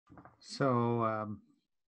So,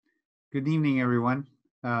 good evening, everyone.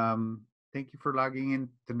 Thank you for logging in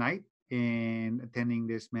tonight and attending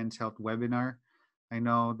this men's health webinar. I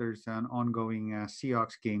know there's an ongoing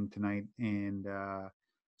Seahawks game tonight, and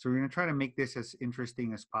so we're going to try to make this as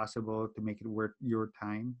interesting as possible to make it worth your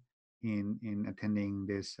time in attending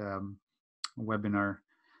this webinar.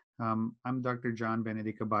 I'm Dr. John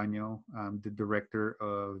Benedict Abano. I'm the director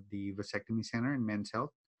of the Vasectomy Center in Men's Health.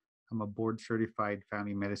 I'm a board certified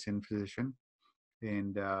family medicine physician,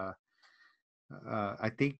 and I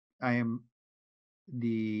think I am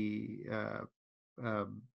the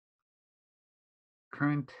um,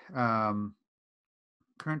 current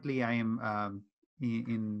currently I am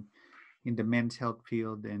in the men's health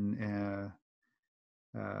field, and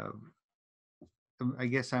I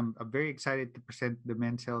guess I'm very excited to present the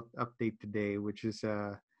men's health update today, which is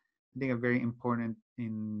I think a very important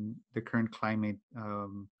in the current climate,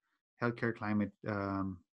 healthcare climate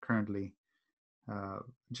currently. Uh,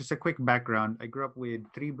 just a quick background: I grew up with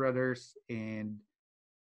three brothers and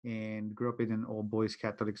grew up in an all boys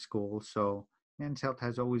Catholic school. So men's health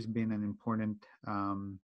has always been an important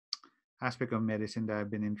aspect of medicine that I've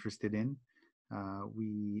been interested in.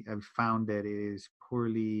 We have found that it is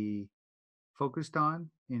poorly focused on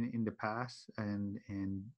in the past, and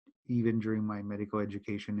even during my medical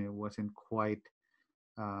education, it wasn't quite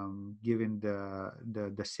given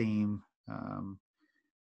the same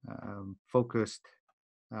focused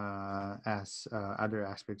as other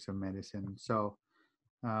aspects of medicine. So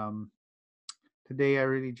um, today I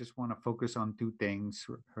really just want to focus on two things,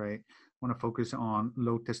 right? I want to focus on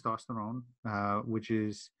low testosterone, which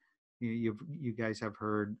is you guys have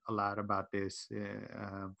heard a lot about this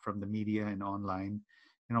from the media and online,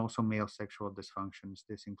 and also male sexual dysfunctions.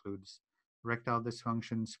 This includes erectile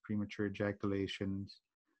dysfunctions, premature ejaculations,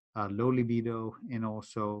 low libido, and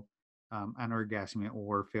also anorgasmia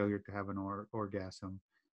or failure to have an orgasm.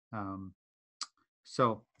 Um,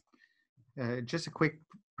 so just a quick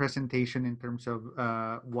presentation in terms of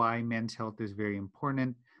why men's health is very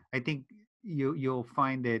important. I think you'll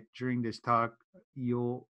find that during this talk,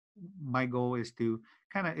 you'll my goal is to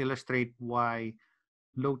kind of illustrate why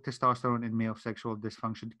low testosterone and male sexual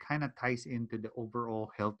dysfunction kind of ties into the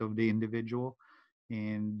overall health of the individual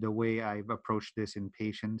and the way I've approached this in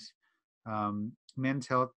patients. Men's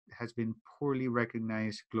health has been poorly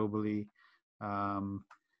recognized globally. Um,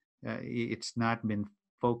 it's not been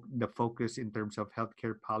the focus in terms of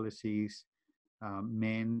healthcare policies.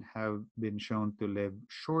 Men have been shown to live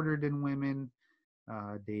shorter than women.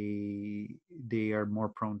 They are more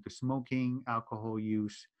prone to smoking, alcohol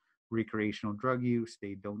use, recreational drug use.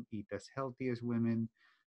 They don't eat as healthy as women.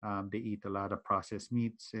 They eat a lot of processed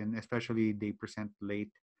meats, and especially they present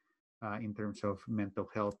late in terms of mental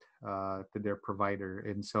health to their provider.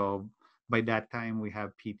 And so by that time, we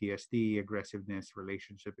have PTSD, aggressiveness,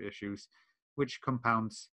 relationship issues, which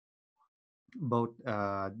compounds both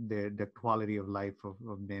the quality of life of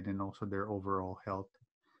men and also their overall health.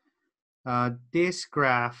 This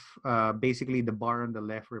graph, basically the bar on the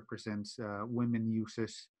left represents women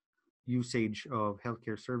usage of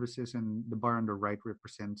healthcare services, and the bar on the right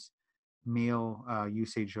represents male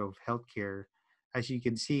usage of healthcare. As you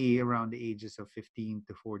can see, around the ages of 15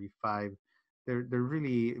 to 45, they're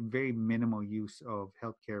really very minimal use of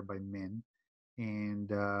healthcare by men, and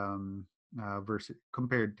versus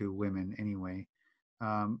compared to women anyway.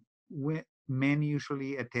 Men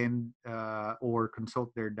usually attend or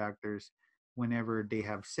consult their doctors whenever they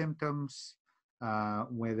have symptoms,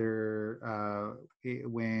 whether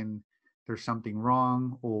when there's something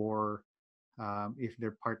wrong, or if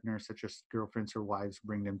their partners, such as girlfriends or wives,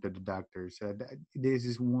 bring them to the doctors. This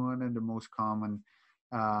is one of the most common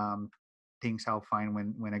um, things I'll find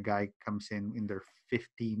when a guy comes in their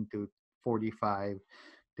 15 to 45.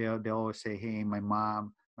 They'll always say, "Hey, my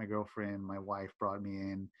mom, my girlfriend, my wife brought me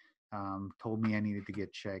in, told me I needed to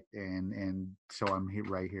get checked, and so I'm here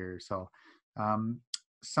right here." So um,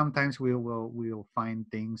 sometimes we'll find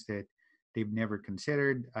things that they've never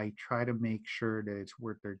considered. I try to make sure that it's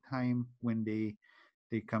worth their time when they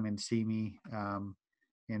come and see me,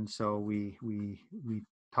 and so we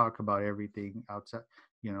talk about everything outside,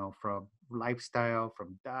 from lifestyle,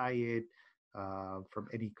 from diet, from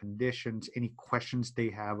any conditions, any questions they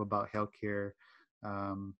have about healthcare.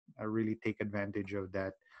 I really take advantage of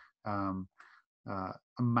that um,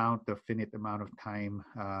 finite amount of time,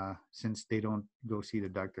 since they don't go see the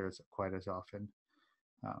doctor quite as often.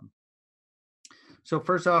 Um, so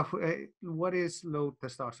first off, what is low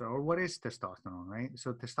testosterone, or what is testosterone, right?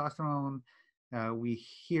 So testosterone, we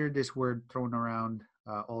hear this word thrown around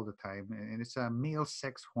all the time, and it's a male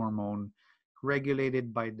sex hormone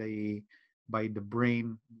regulated by the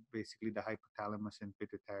brain, basically the hypothalamus and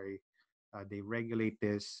pituitary. They regulate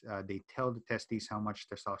this. They tell the testes how much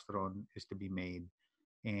testosterone is to be made,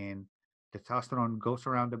 and testosterone goes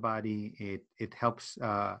around the body. It helps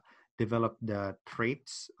develop the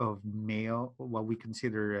traits of male, what we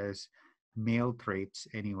consider as male traits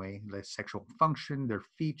anyway, like sexual function, their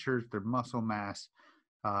features, their muscle mass.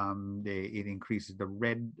 It increases the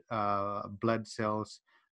red blood cells,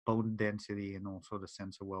 bone density, and also the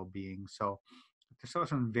sense of well-being. So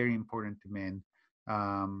testosterone is very important to men.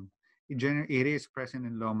 It is present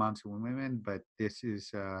in low amounts in women, but this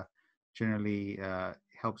is generally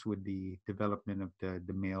helps with the development of the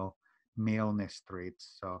maleness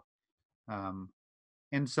traits. So um,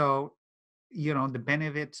 and so the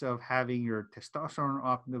benefits of having your testosterone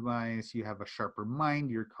optimized, you have a sharper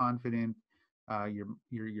mind, you're confident,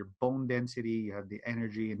 your bone density, you have the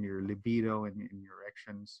energy and your libido and your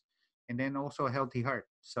erections, and then also a healthy heart.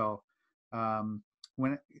 So um,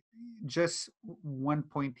 when just one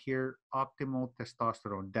point here, optimal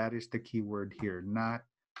testosterone, that is the key word here, not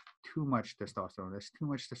too much testosterone. As too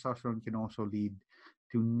much testosterone can also lead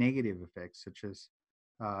to negative effects such as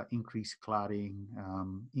increased clotting,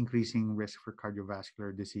 increasing risk for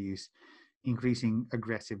cardiovascular disease, increasing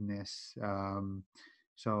aggressiveness.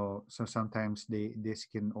 So sometimes this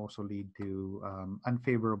can also lead to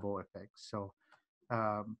unfavorable effects. So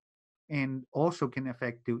um, and also can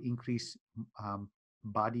affect to increase um,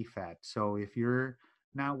 body fat. So if you're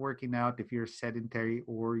not working out, if you're sedentary,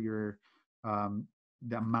 or you're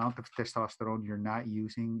the amount of testosterone you're not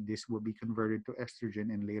using, this will be converted to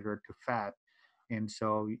estrogen and later to fat. And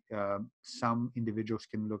so some individuals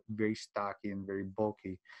can look very stocky and very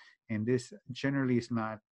bulky, and this generally is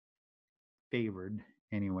not favored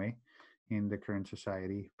anyway in the current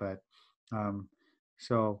society. But um,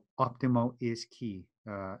 so optimal is key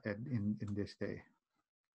in this day.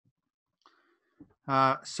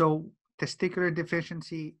 So testicular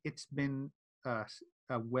deficiency, it's been a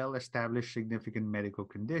well-established significant medical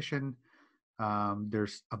condition.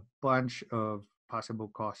 There's a bunch of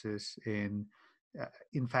possible causes, and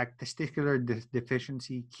in fact, testicular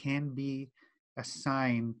deficiency can be a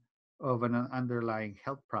sign of an underlying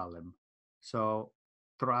health problem. So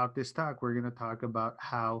throughout this talk, we're going to talk about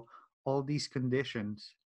how all these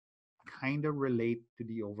conditions kind of relate to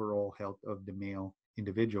the overall health of the male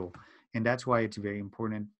individual. And that's why it's very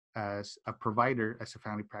important as a provider, as a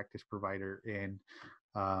family practice provider, and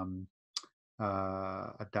um,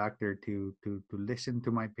 a doctor to listen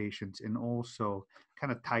to my patients and also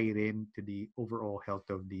kind of tie it in to the overall health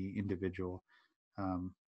of the individual.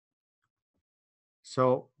 Um,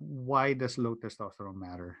 so why does low testosterone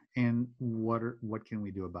matter, and what can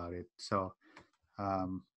we do about it? So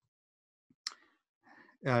um,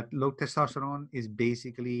 low testosterone is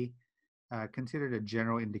basically considered a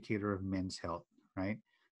general indicator of men's health, right?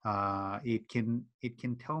 It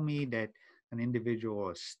can tell me that an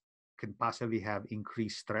individual can possibly have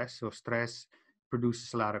increased stress. So stress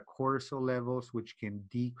produces a lot of cortisol levels, which can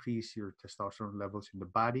decrease your testosterone levels in the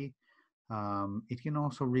body. It can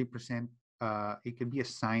also represent. It can be a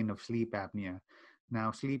sign of sleep apnea.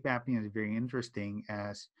 Now, sleep apnea is very interesting,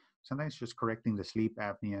 as sometimes just correcting the sleep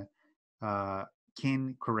apnea uh,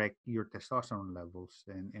 can correct your testosterone levels,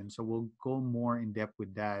 and so we'll go more in depth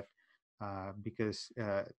with that because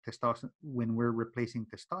testosterone, when we're replacing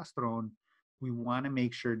testosterone, we want to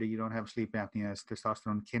make sure that you don't have sleep apnea, as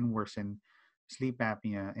testosterone can worsen sleep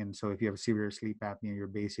apnea. And so if you have severe sleep apnea, you're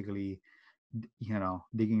basically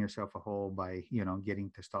digging yourself a hole by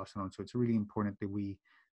getting testosterone. So it's really important that we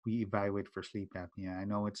evaluate for sleep apnea. I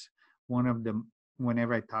know it's one of the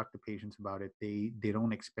whenever I talk to patients about it, they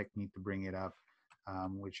don't expect me to bring it up,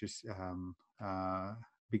 which is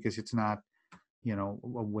because it's not a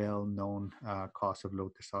well-known cause of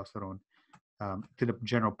low testosterone to the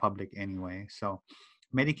general public anyway. So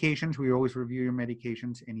medications, we always review your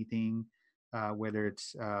medications, anything, whether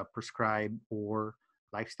it's prescribed or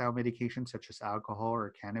lifestyle medications such as alcohol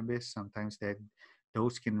or cannabis. Sometimes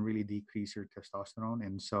those can really decrease your testosterone.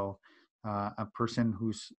 And so a person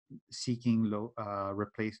who's seeking low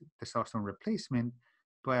testosterone replacement,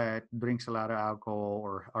 but drinks a lot of alcohol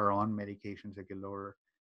or are on medications that can lower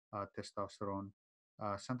testosterone,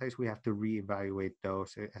 sometimes we have to reevaluate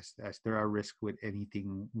those, as there are risks with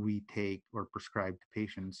anything we take or prescribe to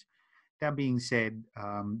patients. That being said,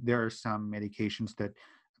 there are some medications that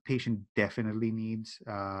a patient definitely needs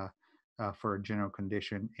for a general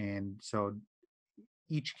condition. And so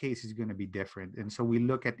each case is going to be different. And so we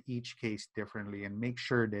look at each case differently and make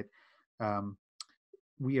sure that um,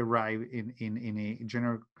 we arrive in a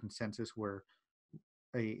general consensus where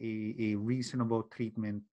a reasonable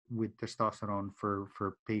treatment with testosterone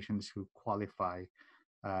for patients who qualify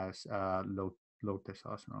as low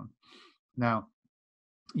testosterone. Now,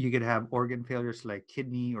 you could have organ failures like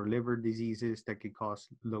kidney or liver diseases that could cause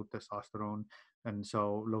low testosterone, and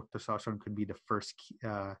so low testosterone could be the first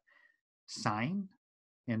sign.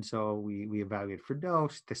 And so we evaluate for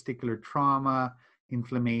those, testicular trauma,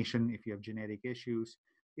 inflammation, if you have genetic issues.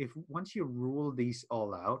 If once you rule these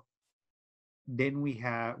all out, then we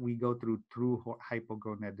go through true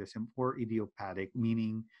hypogonadism or idiopathic,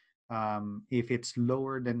 meaning if it's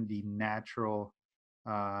lower than the natural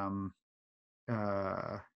um,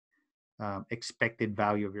 uh, expected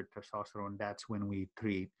value of your testosterone, that's when we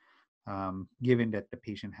treat, given that the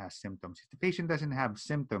patient has symptoms. If the patient doesn't have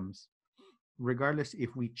symptoms, regardless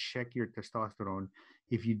if we check your testosterone,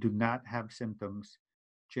 if you do not have symptoms,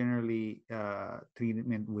 generally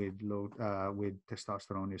treatment with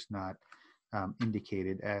testosterone is not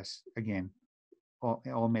indicated, as again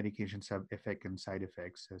all medications have effect and side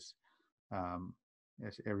effects, um,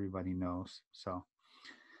 as everybody knows. So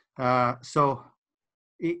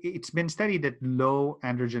it's been studied that low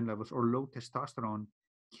androgen levels or low testosterone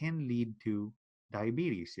can lead to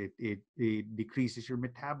diabetes. It decreases your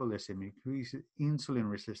metabolism, it increases insulin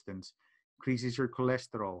resistance, increases your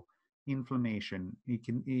cholesterol, inflammation. It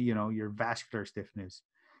can, your vascular stiffness.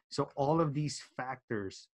 So all of these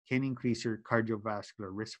factors can increase your cardiovascular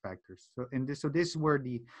risk factors. So this is where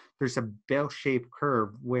there's a bell-shaped curve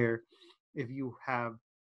where if you have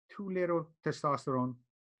too little testosterone,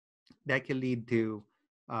 that can lead to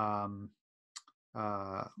um,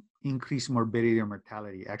 uh, increased morbidity or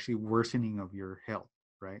mortality, actually worsening of your health,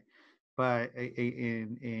 right? But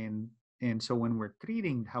and so when we're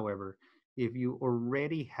treating, however, if you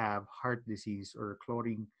already have heart disease or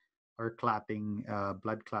clotting or clotting,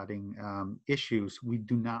 blood clotting issues, we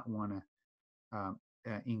do not want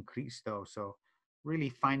to increase those. So really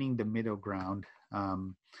finding the middle ground.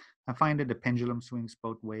 I find that the pendulum swings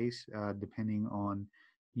both ways, depending on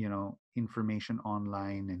information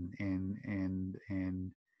online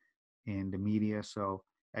and the media. So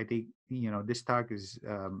I think this talk is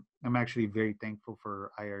I'm actually very thankful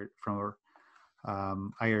for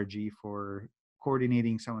IRG for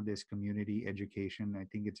coordinating some of this community education. I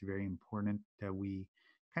think it's very important that we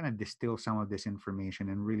kind of distill some of this information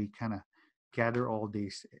and really kind of gather all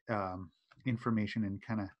these information and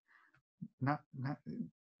kind of not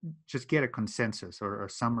just get a consensus or a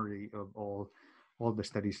summary of all the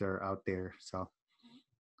studies that are out there.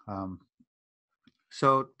 Um,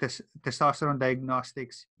 so testosterone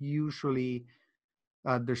diagnostics usually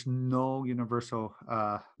there's no universal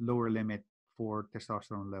lower limit for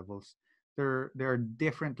testosterone levels. There are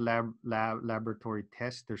different laboratory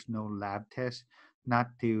tests. There's no lab test. Not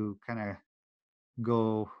to kind of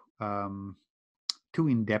go too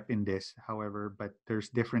in depth in this, however, but there's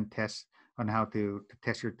different tests on how to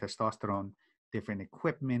test your testosterone, different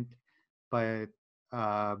equipment, but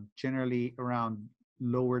generally around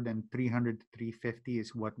lower than 300 to 350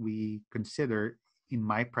 is what we consider in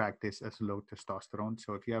my practice as low testosterone.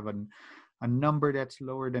 So if you have a number that's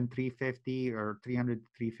lower than 350 or 300 to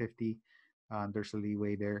 350, there's a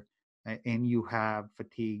leeway there. And you have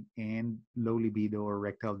fatigue and low libido or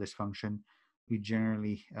erectile dysfunction, we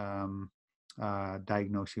generally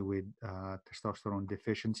diagnose you with testosterone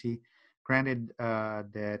deficiency. Granted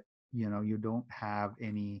that you don't have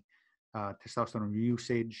any testosterone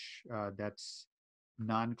usage that's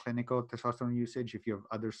non-clinical testosterone usage. If you have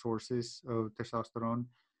other sources of testosterone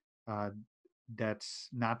uh, that's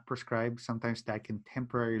not prescribed, sometimes that can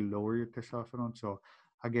temporarily lower your testosterone. So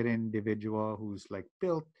I get an individual who's like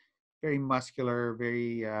built, very muscular,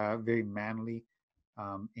 very manly,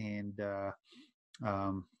 and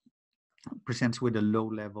um, presents with a low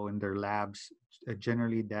level in their labs.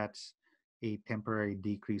 Generally, that's a temporary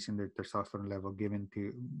decrease in their testosterone level given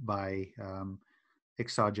to by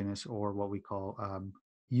exogenous or what we call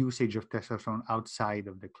usage of testosterone outside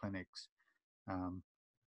of the clinics. Um,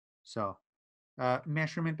 so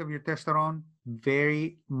measurement of your testosterone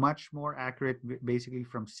very much more accurate, basically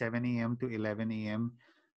from 7 a.m. to 11 a.m.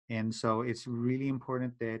 And so it's really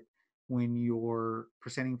important that when you're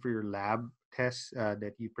presenting for your lab tests,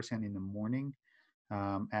 that you present in the morning,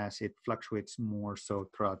 as it fluctuates more so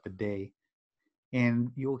throughout the day.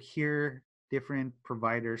 And you'll hear different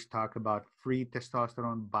providers talk about free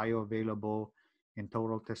testosterone, bioavailable, and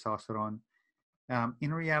total testosterone.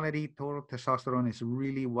 In reality, total testosterone is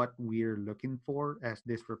really what we're looking for, as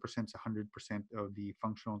this represents 100% of the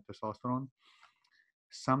functional testosterone.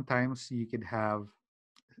 Sometimes you could have,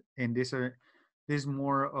 and this is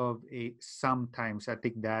more of a sometimes. I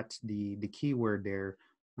think that's the key word there,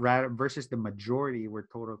 rather versus the majority where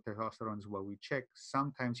total testosterone is what we check.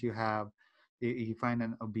 Sometimes you find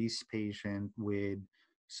an obese patient with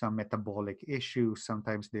some metabolic issues.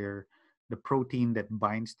 Sometimes the protein that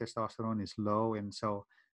binds testosterone is low, and so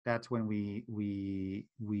that's when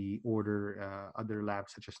we order other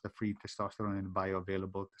labs such as the free testosterone and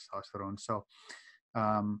bioavailable testosterone.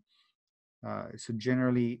 Um, so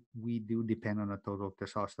generally, we do depend on a total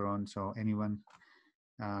testosterone. So anyone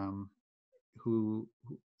um, who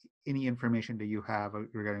any information that you have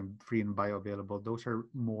regarding free and bioavailable, those are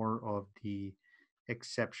more of the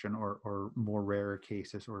exception or more rarer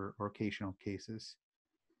cases or occasional cases.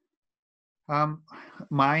 Um,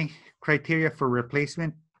 my criteria for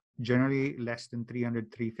replacement, generally less than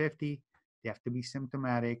 300, 350. They have to be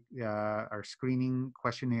symptomatic. Our screening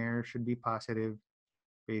questionnaire should be positive.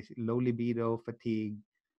 Low libido, fatigue,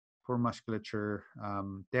 poor musculature.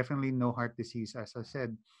 Definitely no heart disease, as I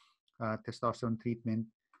said. Testosterone treatment,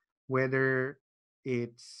 whether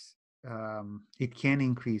it can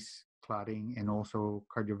increase clotting and also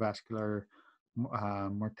cardiovascular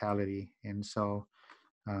mortality, and so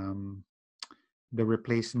um, the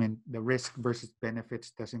risk versus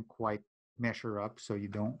benefits doesn't quite measure up. So you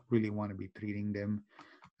don't really want to be treating them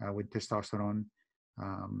with testosterone,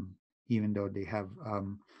 um, even though they have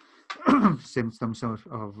symptoms of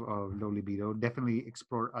low libido. Definitely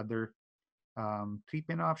explore other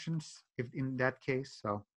treatment options if in that case.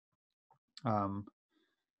 Um,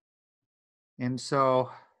 and so,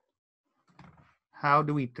 how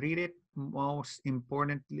do we treat it? Most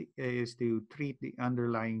importantly, is to treat the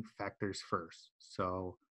underlying factors first.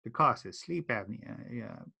 So the causes, sleep apnea.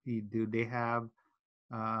 Yeah, do they have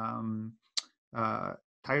um, uh,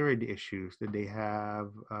 thyroid issues? Do they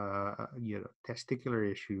have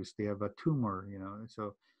testicular issues? They have a tumor.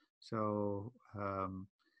 So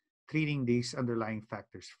treating these underlying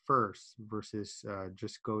factors first versus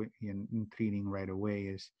just going in and treating right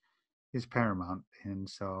away is paramount. And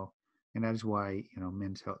that is why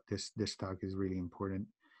men's health, this talk is really important.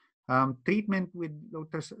 Treatment with low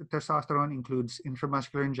testosterone includes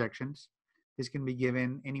intramuscular injections. This can be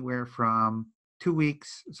given anywhere from 2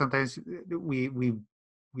 weeks. Sometimes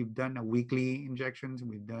we've done a weekly injections.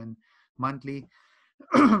 We've done monthly.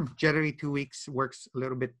 Generally, 2 weeks works a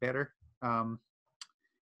little bit better.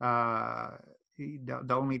 Uh,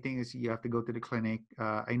 the only thing is you have to go to the clinic.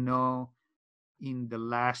 I know in the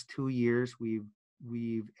last 2 years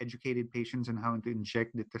we've educated patients on how to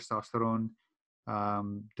inject the testosterone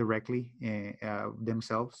directly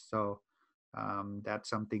themselves. So that's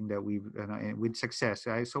something that we've with success.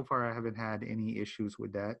 So far I haven't had any issues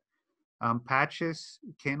with that. Patches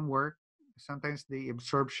can work. Sometimes the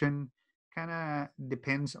absorption kind of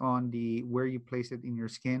depends on the where you place it in your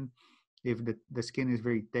skin. If the skin is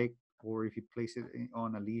very thick, or if you place it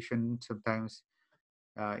on a lesion, sometimes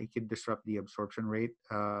it can disrupt the absorption rate.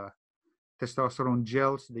 Testosterone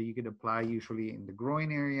gels that you could apply usually in the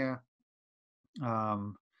groin area.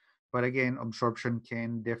 Um, but again, absorption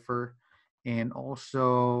can differ. And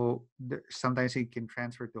also, sometimes it can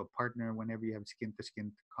transfer to a partner whenever you have skin to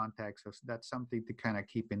skin contact. So that's something to kind of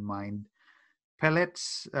keep in mind.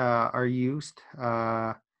 Pellets are used.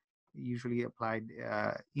 Usually applied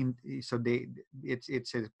in so they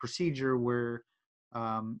it's a procedure where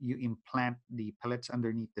you implant the pellets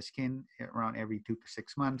underneath the skin around every 2 to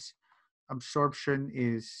 6 months. Absorption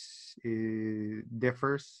is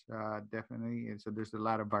differs definitely, and so there's a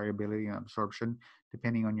lot of variability in absorption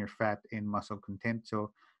depending on your fat and muscle content,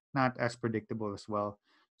 so not as predictable as well.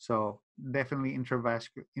 So definitely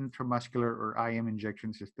intramuscular or IM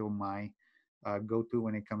injections is still my go-to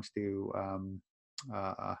when it comes to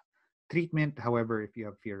uh, treatment. However, if you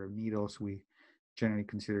have fear of needles, we generally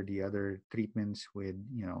consider the other treatments with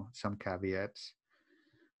some caveats.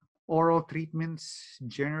 Oral treatments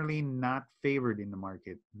generally not favored in the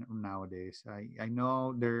market nowadays. I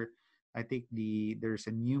know I think there's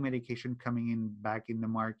a new medication coming in back in the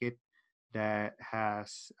market that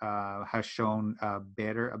has shown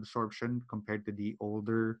better absorption compared to the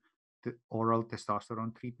older oral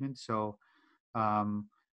testosterone treatment. So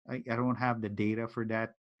I don't have the data for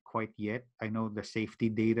that quite yet. I know the safety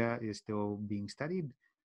data is still being studied.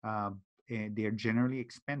 And they're generally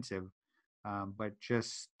expensive. But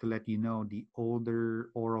just to let you know, the older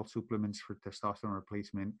oral supplements for testosterone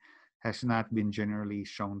replacement has not been generally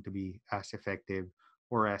shown to be as effective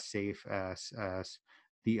or as safe as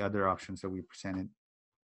the other options that we presented.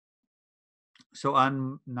 So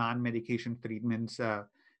on non-medication treatments,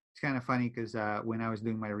 it's kind of funny because when I was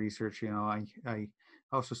doing my research, I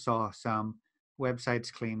also saw some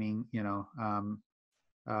websites claiming,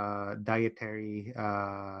 dietary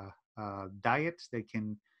diets that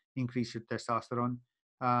can increase your testosterone.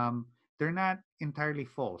 Um, they're not entirely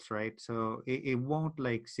false, right? So it won't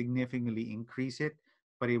like significantly increase it,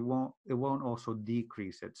 but it won't also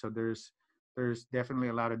decrease it. So there's definitely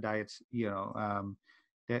a lot of diets,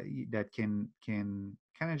 that can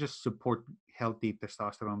kind of just support healthy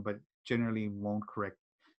testosterone, but generally won't correct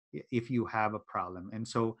if you have a problem. And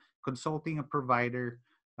so consulting a provider,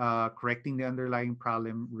 correcting the underlying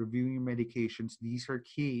problem, reviewing your medications, these are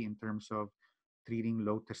key in terms of treating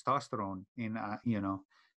low testosterone and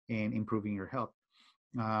improving your health.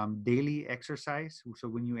 Daily exercise. So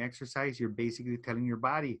when you exercise, you're basically telling your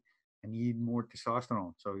body, I need more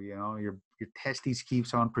testosterone. So your testes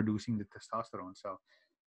keeps on producing the testosterone. So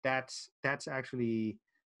that's actually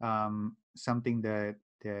something that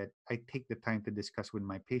I take the time to discuss with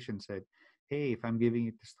my patients. That, hey, if I'm giving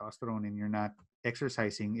you testosterone and you're not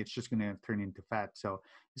exercising, it's just going to turn into fat. So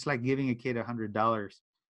it's like giving a kid $100.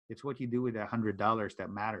 It's what you do with $100 that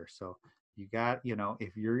matters. So you got,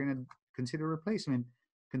 if you're going to consider replacement,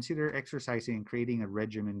 consider exercising and creating a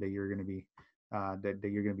regimen that you're going to be that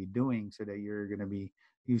you're going to be doing, so that you're going to be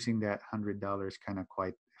using that $100 kind of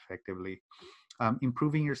quite effectively.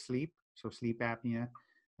 Improving your sleep, so sleep apnea,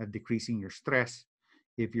 decreasing your stress.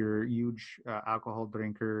 If you're a huge alcohol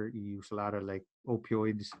drinker, you use a lot of like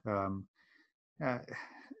opioids. Uh,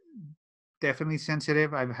 Definitely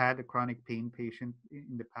sensitive. I've had a chronic pain patient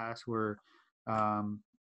in the past where um,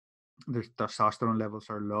 their testosterone levels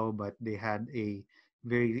are low, but they had a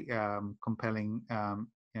very compelling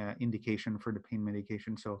indication for the pain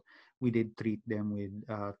medication. So we did treat them with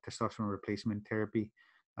testosterone replacement therapy.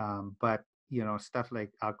 But stuff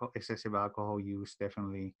like excessive alcohol use,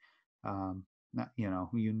 definitely, not,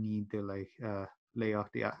 you need to like lay off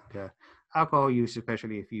the alcohol use,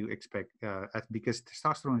 especially if you expect because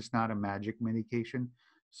testosterone is not a magic medication.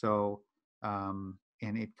 So and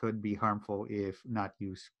it could be harmful if not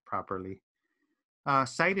used properly.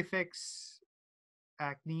 Side effects: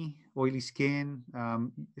 acne, oily skin.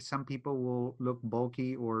 Some people will look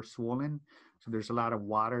bulky or swollen. So there's a lot of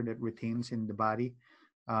water that retains in the body.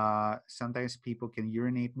 Sometimes people can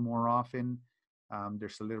urinate more often.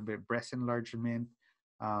 There's a little bit of breast enlargement.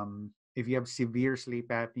 If you have severe sleep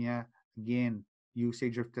apnea, again,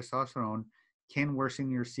 usage of testosterone can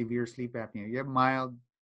worsen your severe sleep apnea. You have mild,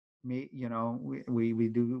 we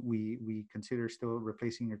consider still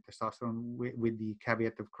replacing your testosterone with the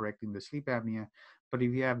caveat of correcting the sleep apnea. But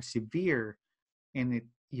if you have severe, and it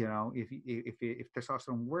if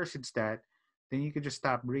testosterone worsens that, then you could just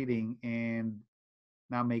stop breathing and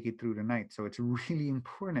not make it through the night. So it's really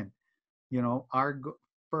important. Our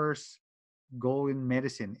first goal in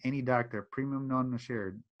medicine, any doctor, premium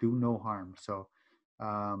non-shared, do no harm. So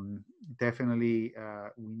um, definitely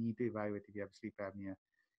we need to evaluate if you have sleep apnea.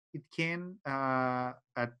 It can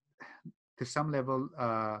at to some level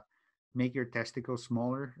make your testicles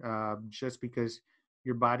smaller, just because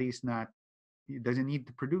your body is not, it doesn't need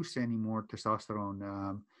to produce any more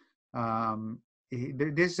testosterone.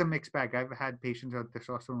 This is a mixed bag. I've had patients on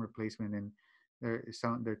testosterone replacement, and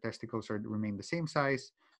their testicles remain the same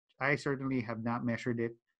size. I certainly have not measured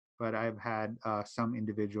it, but I've had some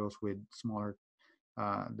individuals with smaller,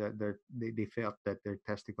 that they felt that their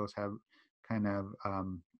testicles have kind of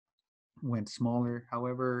went smaller.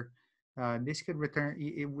 However, this could return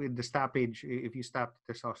with the stoppage. If you stop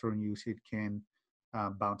the testosterone use, it can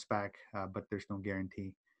bounce back, but there's no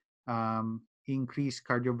guarantee. Increased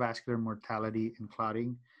cardiovascular mortality and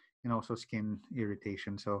clotting, and also skin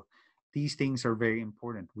irritation. So these things are very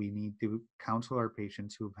important. We need to counsel our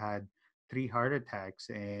patients who've had 3 heart attacks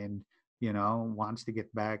and wants to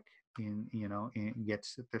get back and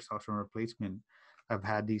gets testosterone replacement. I've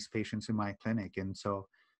had these patients in my clinic, and so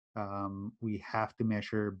we have to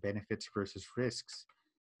measure benefits versus risks,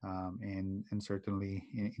 and certainly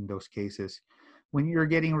in those cases, when you're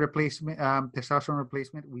getting replacement testosterone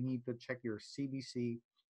replacement, we need to check your CBC,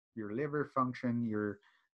 your liver function, your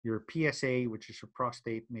PSA, which is your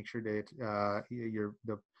prostate. Make sure that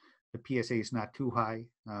the PSA is not too high,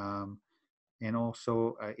 and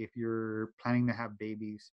also if you're planning to have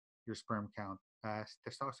babies, your sperm count.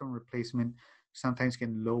 Testosterone replacement sometimes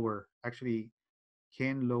can lower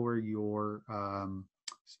your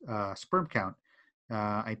sperm count.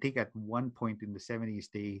 I think at one point in the 70s,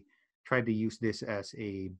 they tried to use this as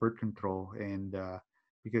a birth control, and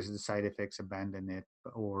because of the side effects, abandoned it,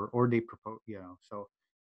 or they propose, so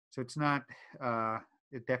it's not.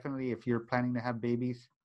 It definitely, if you're planning to have babies,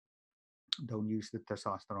 don't use the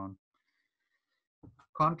testosterone.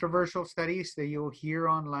 Controversial studies that you'll hear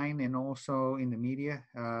online and also in the media: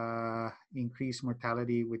 increased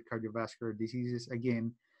mortality with cardiovascular diseases.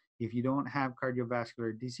 Again, if you don't have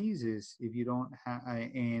cardiovascular diseases, if you don't have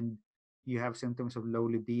and you have symptoms of low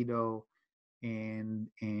libido and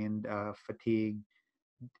fatigue,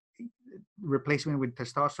 replacement with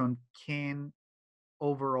testosterone can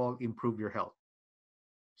overall improve your health.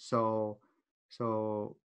 So,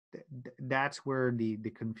 that's where the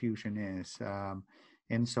confusion is.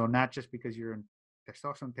 And so, not just because you're in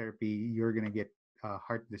testosterone therapy, you're gonna get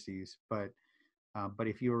heart disease, but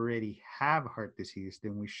if you already have heart disease,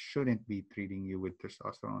 then we shouldn't be treating you with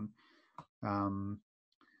testosterone. Um,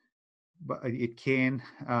 but it can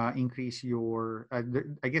increase your.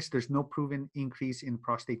 I guess there's no proven increase in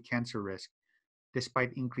prostate cancer risk,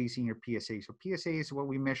 despite increasing your PSA. So PSA is what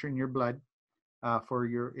we measure in your blood for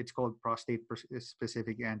your. It's called prostate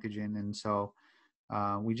specific antigen, and so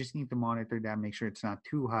we just need to monitor that, make sure it's not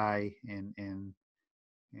too high, and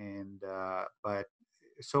but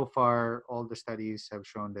so far all the studies have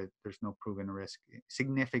shown that there's no proven risk,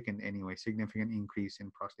 significant anyway, significant increase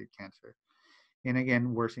in prostate cancer, and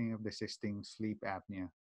again worsening of the existing sleep apnea.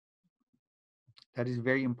 That is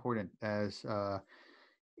very important, as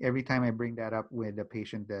every time I bring that up with a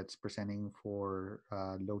patient that's presenting for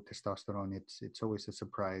low testosterone, it's always a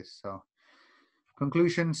surprise. So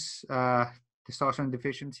conclusions: testosterone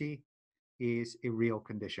deficiency is a real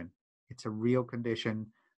condition. It's a real condition.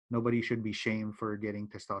 Nobody should be shamed for getting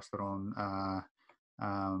testosterone.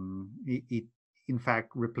 In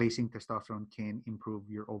fact, replacing testosterone can improve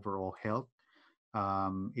your overall health.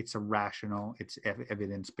 It's a rational, it's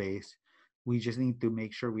evidence based. We just need to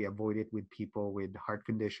make sure we avoid it with people with heart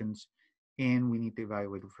conditions, and we need to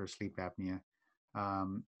evaluate for sleep apnea.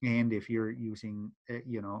 And if you're using,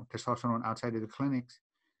 testosterone outside of the clinics,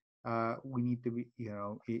 we need to be,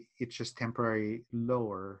 it's just temporary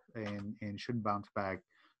lower, and should bounce back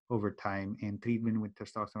over time. And treatment with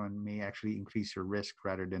testosterone may actually increase your risk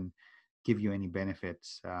rather than give you any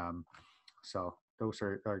benefits. So those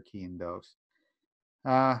are key in those.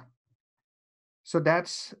 Uh, so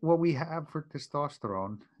that's what we have for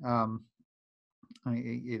testosterone.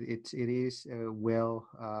 It is well.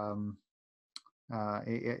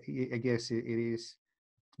 I guess it is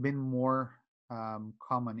been more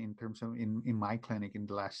common in terms of in my clinic in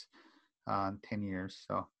the last 10 years.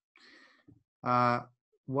 So, uh,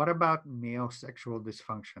 what about male sexual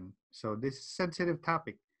dysfunction? So this is a sensitive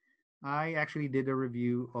topic. I actually did a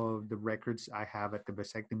review of the records I have at the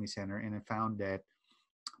vasectomy center, and I found that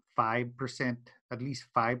 5%, at least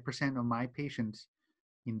 5% of my patients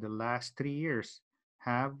in the last 3 years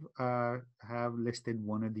have listed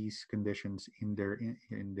one of these conditions in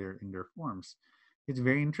their forms. It's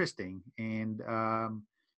very interesting, and there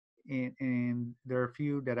are a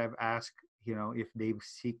few that I've asked, if they've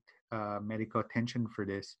sought medical attention for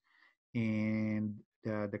this, and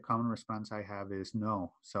the common response I have is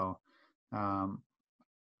no. Um,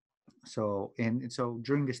 so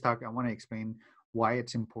during this talk, I want to explain why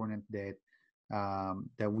it's important that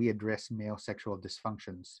we address male sexual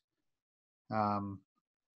dysfunctions. Um,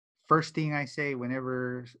 First thing I say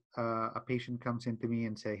whenever a patient comes into me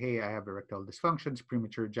and say, "Hey, I have erectile dysfunctions,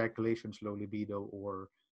 premature ejaculations, low libido, or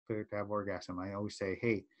failure to have orgasm," I always say,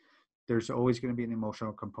 "Hey, there's always going to be an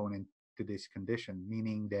emotional component to this condition,"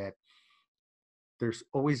 meaning that there's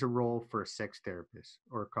always a role for a sex therapist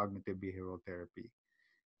or cognitive behavioral therapy.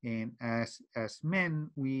 And as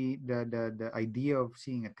men, the idea of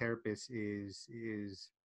seeing a therapist is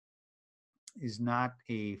not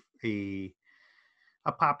a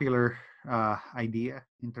popular idea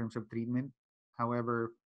in terms of treatment.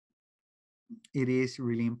 However, it is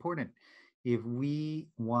really important if we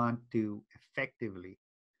want to effectively,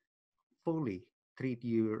 fully treat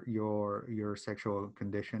your sexual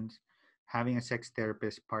conditions. Having a sex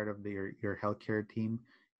therapist part of your healthcare team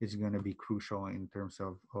is going to be crucial in terms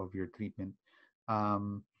of your treatment.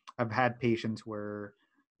 Um, I've had patients where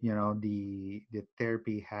the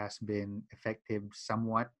therapy has been effective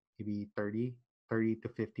somewhat, maybe 30 to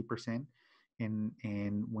 50%,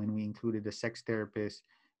 and when we included the sex therapist,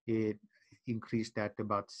 it increased that to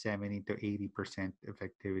about 70 to 80%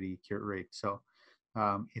 effectivity cure rate. So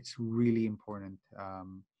it's really important.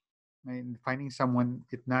 And finding someone,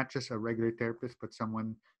 it's not just a regular therapist, but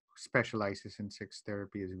someone who specializes in sex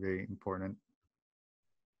therapy is very important.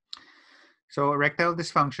 So erectile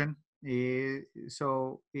dysfunction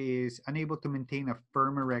is unable to maintain a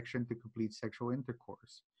firm erection to complete sexual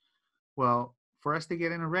intercourse. Well, for us to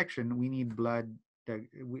get an erection, we need blood.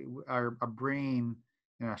 Our brain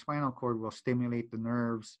and our spinal cord will stimulate the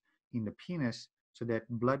nerves in the penis so that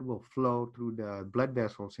blood will flow through the blood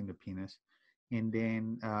vessels in the penis, and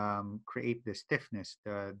then create the stiffness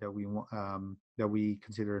that we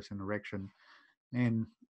consider as an erection. And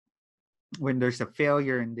when there's a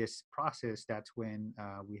failure in this process, that's when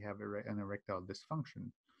we have an erectile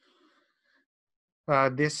dysfunction.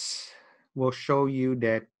 This will show you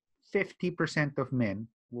that 50% of men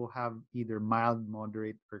will have either mild,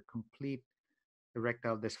 moderate, or complete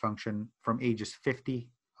erectile dysfunction from ages 50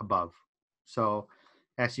 above. So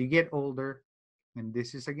as you get older, and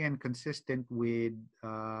this is again consistent with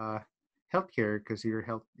healthcare, because your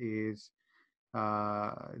health is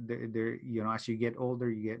as you get older,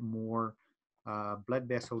 you get more blood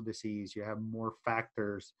vessel disease, you have more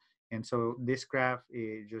factors. And so this graph,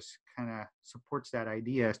 it just kind of supports that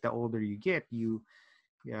idea. As the older you get, you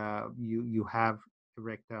have the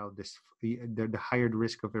higher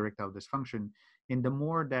risk of erectile dysfunction. And the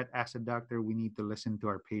more that, as a doctor, we need to listen to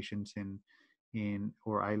our patients,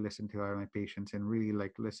 or I listen to my patients, and really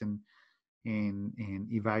like listen and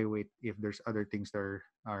evaluate if there's other things that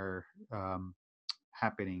are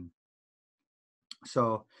happening.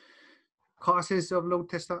 So causes of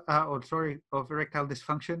of erectile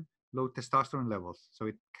dysfunction: low testosterone levels. So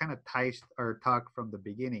it kind of ties our talk from the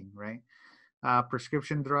beginning, right?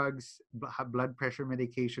 Prescription drugs, blood pressure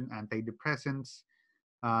medication, antidepressants.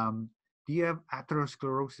 Um, do you have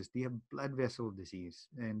atherosclerosis? Do you have blood vessel disease?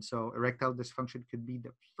 And so erectile dysfunction could be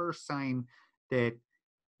the first sign that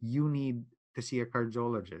you need to see a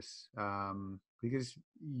cardiologist, because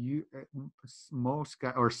most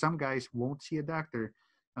guys, or some guys, won't see a doctor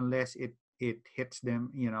unless it hits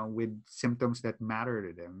them, with symptoms that matter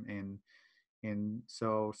to them. And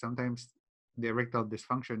so sometimes the erectile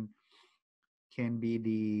dysfunction can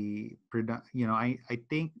be I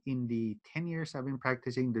think in the 10 years I've been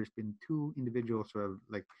practicing, there's been two individuals who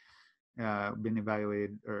have been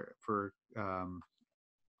evaluated or for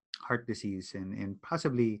heart disease, and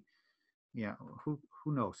possibly, yeah, who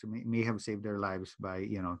knows, may have saved their lives by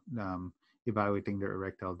evaluating their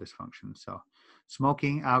erectile dysfunction. So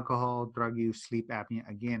smoking, alcohol, drug use, sleep apnea.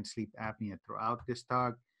 Again, sleep apnea throughout this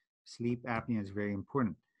talk. Sleep apnea is very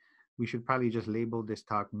important. We should probably just label this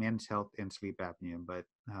talk men's health and sleep apnea, but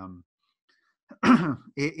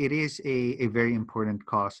it is a very important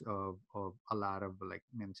cause of a lot of like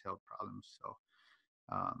men's health problems. So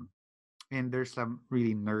um, and there's some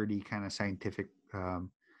really nerdy kind of scientific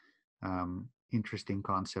interesting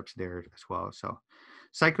concepts there as well. So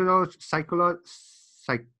psychological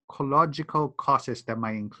causes that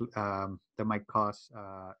might include that might cause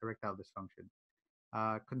erectile dysfunction.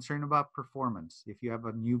 Concern about performance. If you have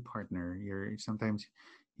a new partner, you're sometimes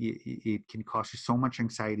it can cause you so much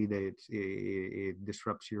anxiety that it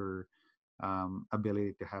disrupts your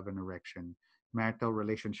ability to have an erection. Marital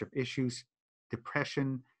relationship issues,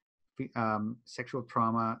 depression, sexual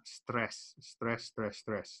trauma, stress.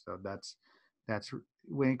 So that's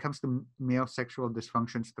when it comes to male sexual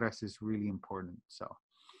dysfunction, stress is really important. So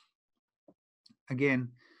again,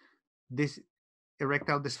 this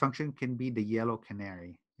erectile dysfunction can be the yellow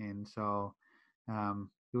canary. And so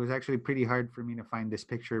it was actually pretty hard for me to find this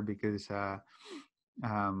picture because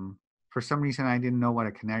for some reason I didn't know what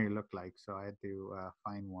a canary looked like. So I had to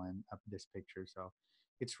find one of this picture. So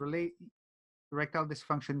it's erectile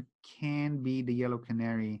dysfunction can be the yellow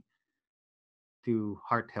canary to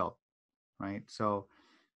heart health, right? So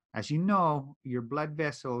as you know, your blood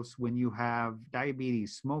vessels, when you have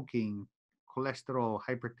diabetes, smoking, cholesterol,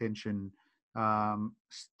 hypertension,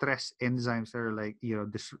 stress enzymes that are like,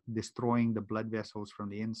 destroying the blood vessels from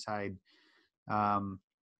the inside. Um,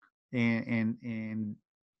 and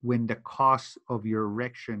when the cause of your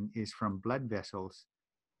erection is from blood vessels,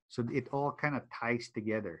 so it all kind of ties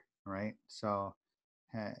together, right? So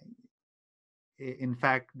uh, in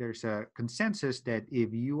fact, there's a consensus that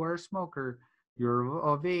if you are a smoker, you're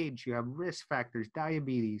of age, you have risk factors,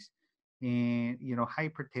 diabetes, and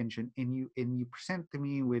hypertension, and you present to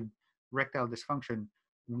me with erectile dysfunction,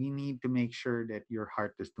 we need to make sure that your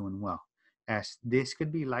heart is doing well, as this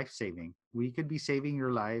could be life saving. We could be saving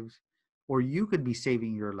your lives, or you could be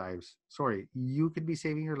saving your lives. Sorry, you could be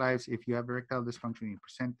saving your lives if you have erectile dysfunction. You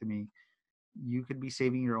present to me, you could be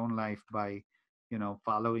saving your own life by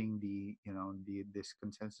following this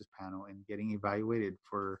consensus panel and getting evaluated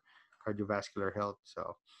for cardiovascular health.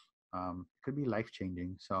 So it could be life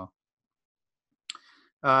changing. So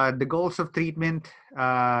the goals of treatment,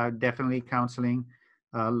 definitely counseling,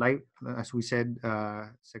 like as we said,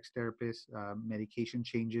 sex therapists, medication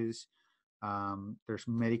changes. There's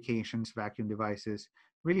medications, vacuum devices,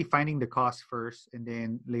 really finding the cause first and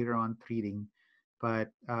then later on treating.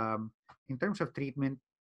 But in terms of treatment,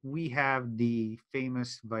 we have the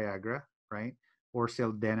famous Viagra, right? Or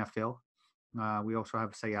sildenafil. We also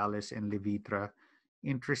have Cialis and Levitra.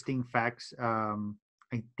 Interesting facts.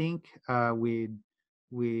 I think with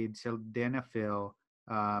sildenafil,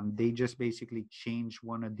 they just basically changed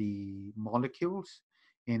one of the molecules,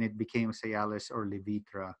 and it became Cialis or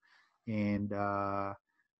Levitra. And I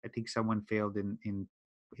think someone failed in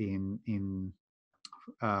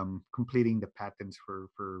completing the patents for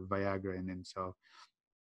Viagra, and then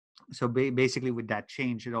basically with that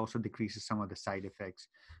change, it also decreases some of the side effects.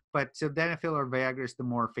 But sildenafil or Viagra is the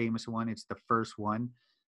more famous one. It's the first one.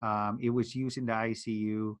 It was used in the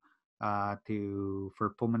ICU to for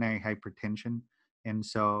pulmonary hypertension, and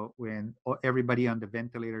so when everybody on the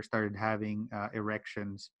ventilator started having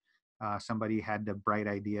erections, somebody had the bright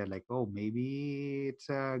idea like, oh, maybe it's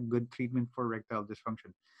a good treatment for erectile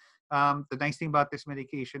dysfunction. The nice thing about this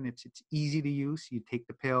medication, it's easy to use. You take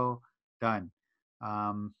the pill, done.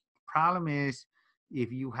 Problem is,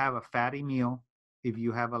 if you have a fatty meal, if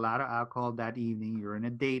you have a lot of alcohol that evening, you're in a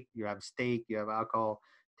date, you have steak, you have alcohol,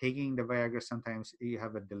 taking the Viagra, sometimes you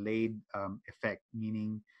have a delayed effect,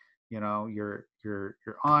 meaning, you're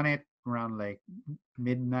on it around like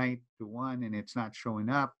midnight to 1, and it's not showing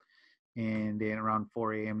up, and then around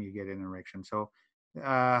 4 a.m. you get an erection. So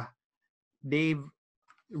uh, they've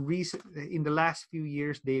in the last few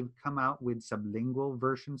years, they've come out with sublingual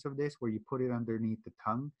versions of this where you put it underneath the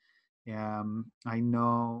tongue. I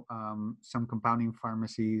know some compounding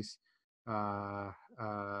pharmacies around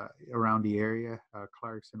the area,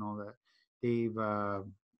 Clark's and all that. They've uh,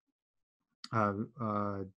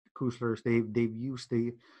 uh, Kusler's. They've used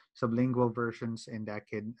the sublingual versions, and that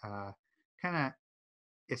can kind of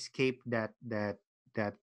escape that the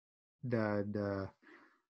the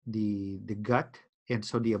the gut, and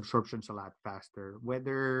so the absorption's a lot faster.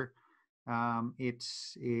 Whether it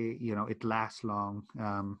lasts long,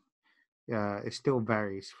 it still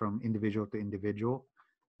varies from individual to individual.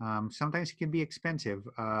 Sometimes it can be expensive,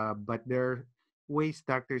 but there are ways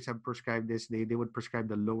doctors have prescribed this. They would prescribe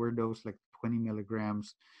the lower dose, like 20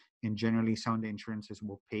 milligrams, and generally some of the insurances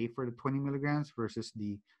will pay for the 20 milligrams versus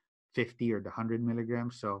the 50 or the 100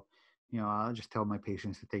 milligrams. So, I'll just tell my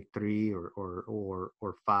patients to take 3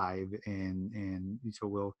 or 5, and so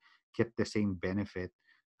we'll get the same benefit.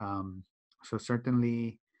 So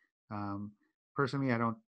certainly, um, personally, I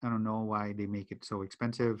don't know why they make it so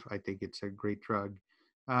expensive. I think it's a great drug.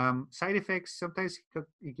 Side effects, sometimes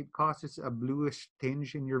it causes a bluish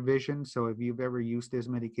tinge in your vision. So if you've ever used this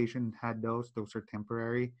medication, had those are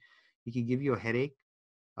temporary. It can give you a headache.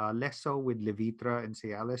 Less so with Levitra and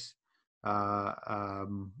Cialis. Uh,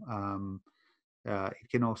 um, um, it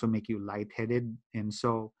can also make you lightheaded. And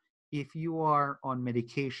so if you are on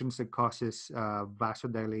medications that causes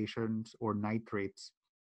vasodilations or nitrates,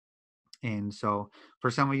 and so,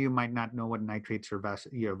 for some of you might not know what nitrates are,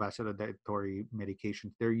 vasodilatory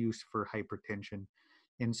medications. They're used for hypertension.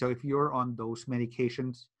 And so, if you're on those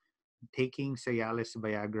medications, taking Cialis,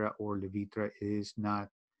 Viagra, or Levitra is not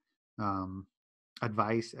um,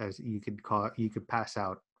 advised, as you could pass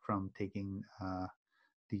out from taking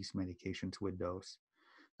these medications with those.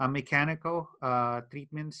 Mechanical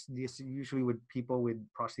treatments. This is usually with people with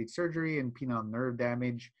prostate surgery and penile nerve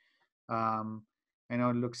damage. um, I know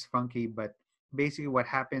it looks funky, but basically what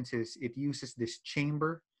happens is it uses this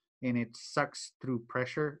chamber, and it sucks through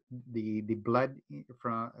pressure the blood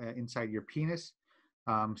from inside your penis.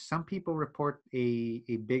 Some people report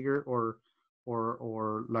a bigger or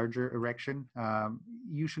larger erection.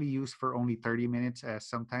 Usually used for only 30 minutes. As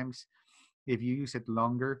sometimes if you use it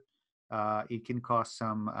longer, it can cause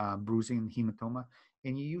some bruising and hematoma.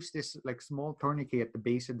 And you use this like small tourniquet at the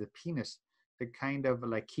base of the penis that kind of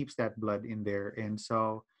like keeps that blood in there. And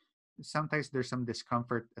so sometimes there's some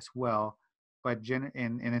discomfort as well, but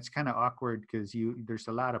and it's kind of awkward because there's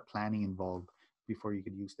a lot of planning involved before you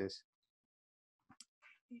could use this.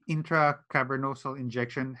 Intracavernosal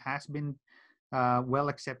injection has been well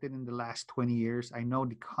accepted in the last 20 years. I know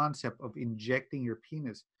the concept of injecting your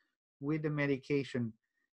penis with the medication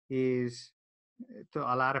is, to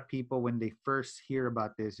a lot of people, when they first hear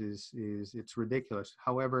about this, is it's ridiculous.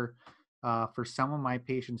 However, for some of my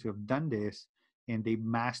patients who have done this and they've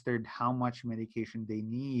mastered how much medication they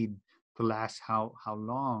need to last how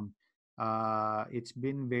long, it's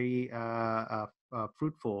been very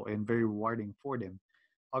fruitful and very rewarding for them.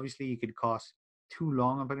 Obviously, you could cause too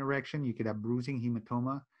long of an erection. You could have bruising,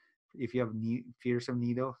 hematoma. If you have fears of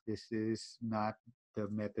needle, this is not the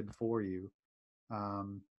method for you.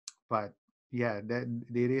 Um, but yeah, that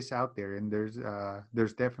it is out there, and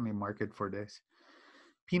there's definitely a market for this.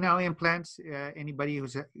 Penile implants. Anybody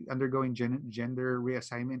who's undergoing gender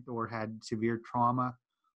reassignment or had severe trauma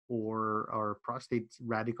or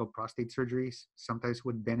radical prostate surgeries sometimes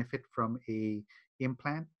would benefit from a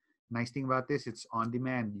implant. Nice thing about this, it's on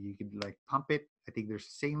demand. You could like pump it. I think there's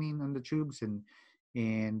saline on the tubes, and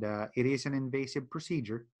it is an invasive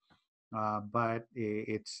procedure, but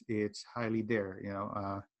it's highly there.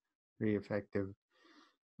 Very effective.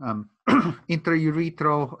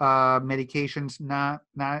 intraurethral medications, not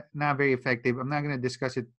very effective. I'm not going to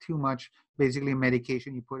discuss it too much. Basically,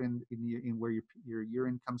 medication you put in where your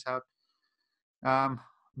urine comes out. Um,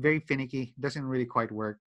 Very finicky. Doesn't really quite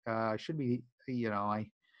work. Should be, I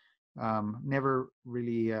never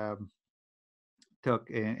really took,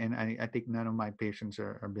 and I think none of my patients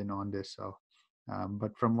are been on this. So,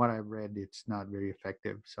 but from what I've read, it's not very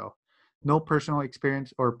effective. So, no personal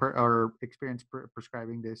experience or experience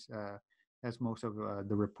prescribing this, as most of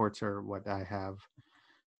the reports are what I have.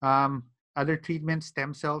 Um, Other treatments: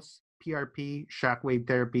 stem cells, PRP, shockwave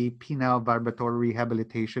therapy, penile vibratory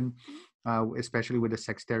rehabilitation, especially with a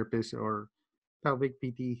sex therapist or pelvic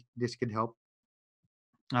PT. This could help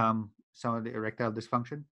some of the erectile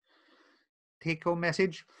dysfunction. Take home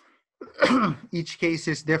message: each case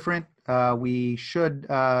is different. We should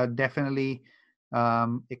definitely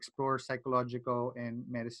explore psychological and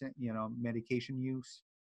medication use,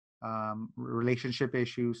 relationship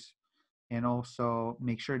issues, and also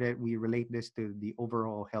make sure that we relate this to the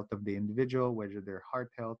overall health of the individual, whether their heart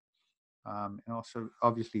health, and also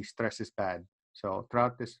obviously stress is bad. So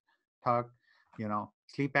throughout this talk,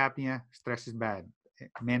 sleep apnea, stress is bad.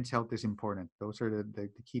 Men's health is important. Those are the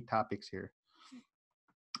key topics here.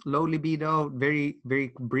 Low libido, very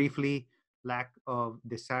very briefly, lack of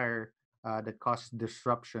desire that causes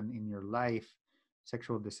disruption in your life,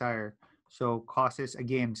 sexual desire. So causes,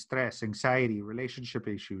 again, stress, anxiety, relationship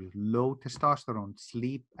issues, low testosterone,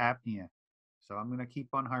 sleep apnea. So I'm gonna keep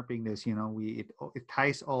on harping this. It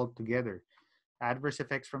ties all together. Adverse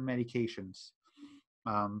effects from medications,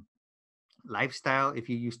 um, lifestyle. If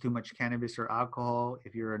you use too much cannabis or alcohol,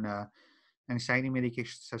 if you're in a anxiety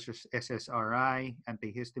medications such as SSRI,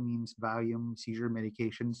 antihistamines, Valium, seizure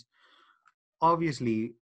medications.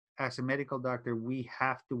 Obviously, as a medical doctor, we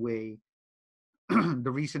have to weigh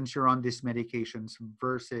the reasons you're on these medications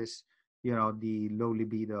versus, the low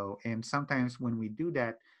libido. And sometimes when we do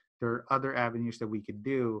that, there are other avenues that we could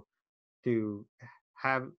do to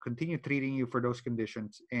have continue treating you for those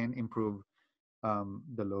conditions and improve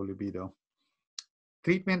the low libido.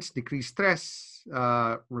 Treatments: decrease stress,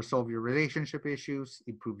 resolve your relationship issues,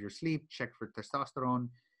 improve your sleep, check for testosterone,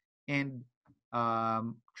 and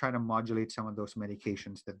try to modulate some of those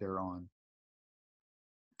medications that they're on.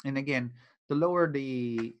 And again, the lower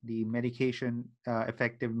the medication,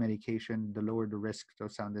 effective medication, the lower the risk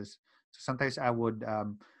of sound is. So sometimes I would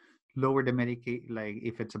lower the medicate, like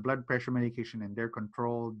if it's a blood pressure medication and they're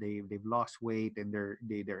controlled, they've lost weight and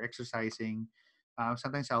they're exercising.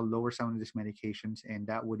 Sometimes I'll lower some of these medications, and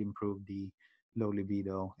that would improve the low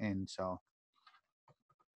libido. And so,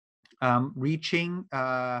 reaching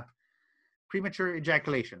premature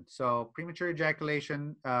ejaculation. So premature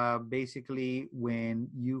ejaculation, basically when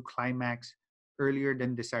you climax earlier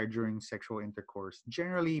than desired during sexual intercourse,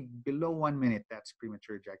 generally below 1 minute, that's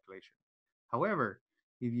premature ejaculation. However,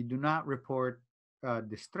 if you do not report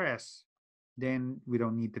distress, then we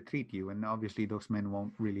don't need to treat you. And obviously, those men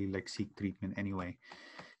won't really seek treatment anyway.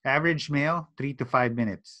 Average male, 3 to 5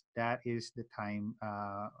 minutes. That is the time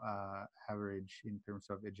average in terms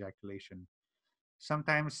of ejaculation.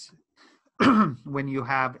 Sometimes when you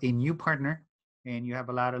have a new partner and you have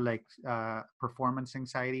a lot of performance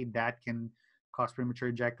anxiety, that can cause premature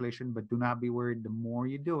ejaculation. But do not be worried. The more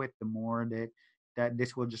you do it, the more that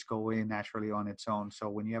this will just go away naturally on its own. So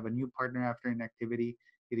when you have a new partner after an activity,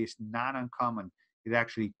 it is not uncommon. It's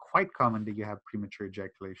actually quite common that you have premature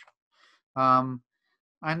ejaculation. Um,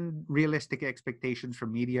 Unrealistic expectations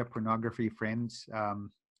from media, pornography, friends.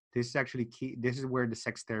 This is actually key. This is where the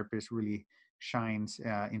sex therapist really shines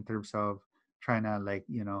in terms of trying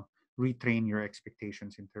to retrain your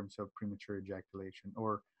expectations in terms of premature ejaculation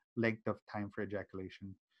or length of time for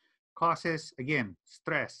ejaculation. Causes, again,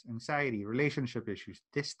 stress, anxiety, relationship issues.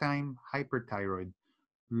 This time, hyperthyroid,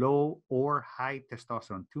 low or high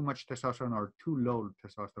testosterone, too much testosterone or too low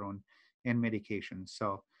testosterone, and medications.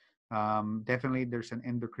 So definitely there's an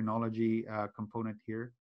endocrinology component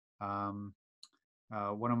here. Um,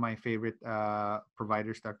 One of my favorite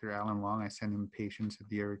providers, Dr. Alan Long, I send him patients at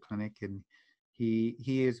the area clinic, and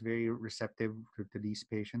he is very receptive to these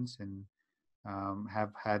patients and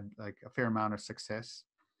have had a fair amount of success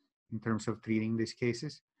in terms of treating these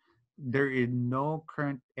cases. There is no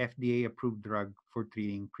current FDA approved drug for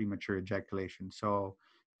treating premature ejaculation. So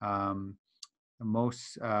um,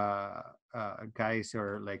 most guys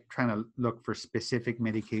are trying to look for specific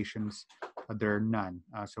medications. There are none.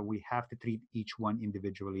 So we have to treat each one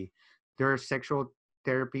individually. There are sexual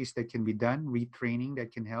therapies that can be done, retraining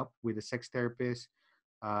that can help with a sex therapist.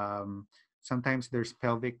 Um, Sometimes there's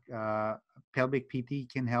pelvic PT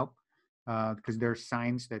can help. because there are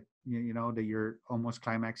signs that you know that you're almost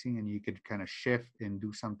climaxing, and you could kind of shift and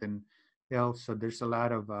do something else. So there's a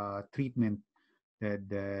lot of treatment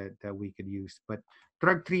that we could use. But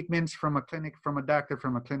drug treatments from a doctor,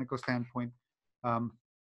 from a clinical standpoint, um,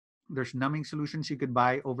 there's numbing solutions you could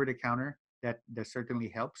buy over the counter that certainly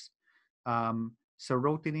helps.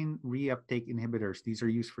 Serotonin reuptake inhibitors. These are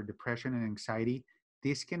used for depression and anxiety.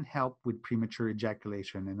 This can help with premature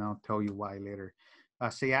ejaculation, and I'll tell you why later.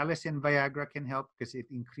 Cialis and Viagra can help because it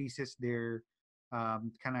increases their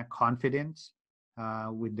kind of confidence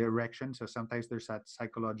with the erection. So sometimes there's that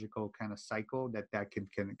psychological kind of cycle that can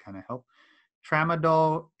kind of help.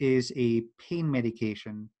 Tramadol is a pain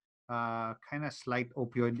medication, kind of slight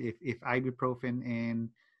opioid. If ibuprofen and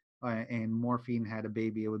morphine had a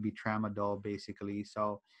baby, it would be tramadol basically.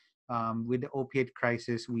 So with the opiate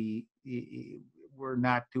crisis, we're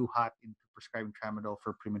not too hot into prescribing tramadol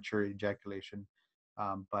for premature ejaculation,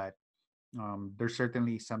 but there's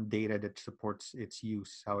certainly some data that supports its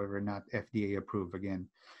use. However, not FDA approved again.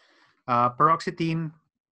 Paroxetine,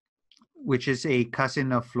 which is a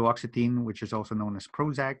cousin of fluoxetine, which is also known as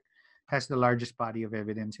Prozac, has the largest body of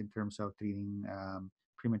evidence in terms of treating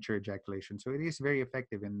premature ejaculation. So it is very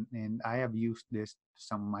effective, and I have used this to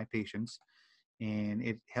some of my patients, and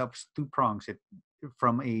it helps two prongs. It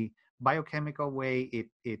from a biochemical way,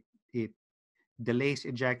 it delays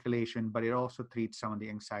ejaculation, but it also treats some of the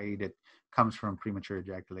anxiety that comes from premature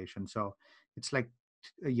ejaculation. So it's like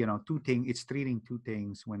two things. It's treating two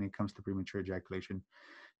things when it comes to premature ejaculation.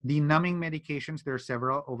 The numbing medications, there are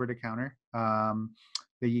several over the counter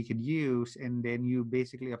that you could use, and then you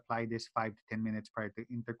basically apply this 5 to 10 minutes prior to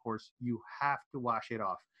intercourse. You have to wash it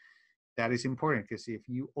off. That is important because if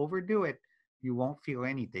you overdo it, you won't feel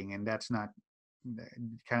anything, and that's not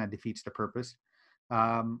kind of defeats the purpose.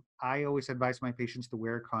 I always advise my patients to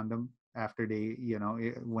wear a condom after they,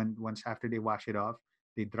 once after they wash it off,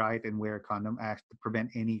 they dry it and wear a condom to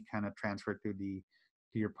prevent any kind of transfer to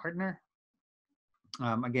your partner.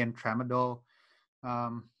 Again, tramadol.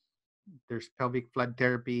 Um, there's pelvic flood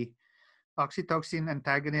therapy, oxytocin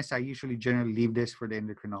antagonists. I usually generally leave this for the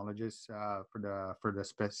endocrinologist, for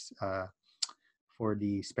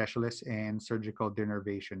the specialist, and surgical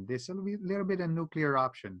denervation. This is a little bit a nuclear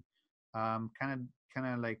option, kind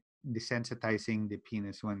of like desensitizing the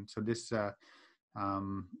penis when. So this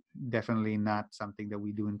definitely not something that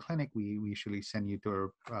we do in clinic. We usually send you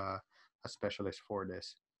to a specialist for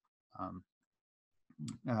this. Um,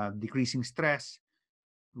 Decreasing stress,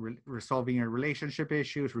 resolving your relationship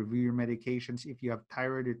issues, review your medications. If you have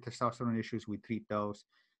thyroid or testosterone issues, we treat those.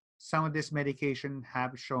 Some of this medication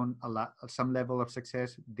have shown some level of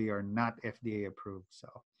success. They are not FDA approved. So,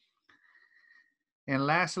 and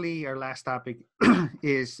lastly, our last topic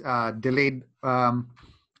is delayed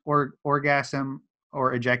orgasm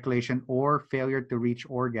or ejaculation or failure to reach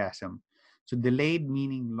orgasm. So delayed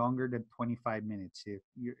meaning longer than 25 minutes. If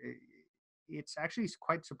you It's actually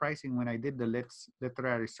quite surprising when I did the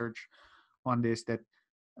literary research on this that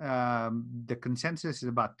the consensus is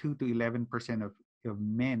about 2 to 11% of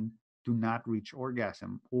men do not reach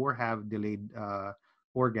orgasm or have delayed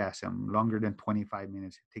orgasm longer than 25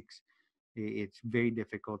 minutes. It's very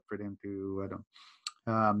difficult for them to.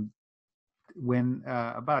 When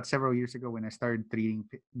about several years ago, when I started treating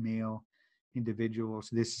male individuals,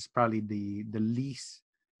 this is probably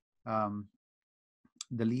um,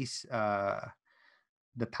 the least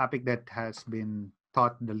the topic that has been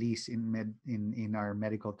taught the least in our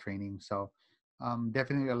medical training. So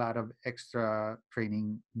definitely a lot of extra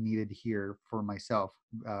training needed here for myself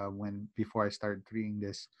when before I started treating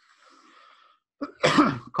this.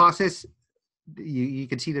 Causes, you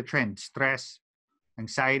can see the trend: stress,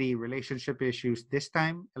 anxiety, relationship issues. This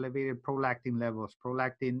time, elevated prolactin levels.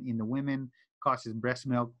 Prolactin in the women causes breast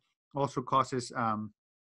milk, also causes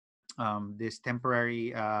this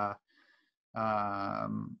temporary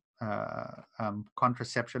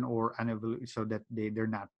contraception or so that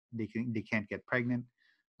they can't get pregnant.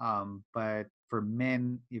 But for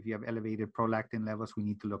men, if you have elevated prolactin levels, we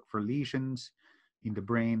need to look for lesions in the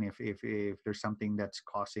brain if there's something that's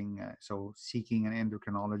causing. So seeking an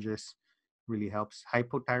endocrinologist really helps.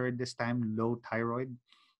 Hypothyroid this time, low thyroid,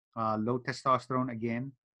 low testosterone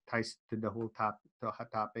again ties to the whole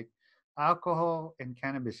topic. Alcohol and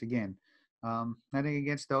cannabis again. Nothing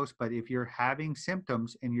against those, but if you're having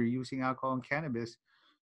symptoms and you're using alcohol and cannabis,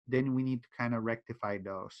 then we need to kind of rectify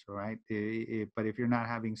those, right? But if you're not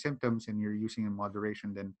having symptoms and you're using in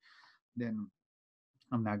moderation, then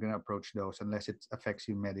I'm not going to approach those unless it affects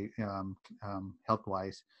you health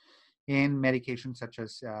wise. And medications such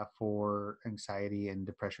as for anxiety and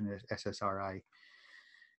depression, SSRI.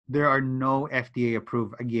 there are no FDA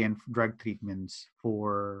approved, again, drug treatments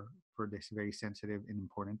for this very sensitive and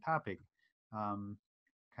important topic. Um,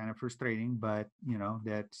 Kind of frustrating, but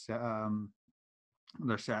that's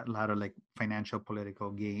there's a lot of like financial political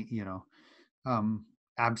gain, um,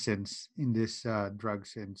 absence in this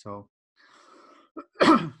drugs, and so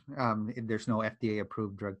there's no FDA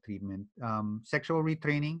approved drug treatment. Sexual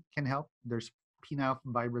retraining can help. There's penile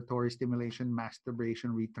vibratory stimulation,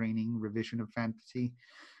 masturbation retraining, revision of fantasy.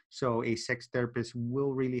 So a sex therapist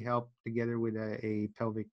will really help together with a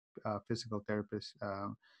pelvic physical therapist.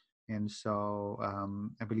 And so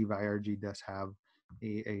I believe IRG does have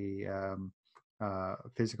a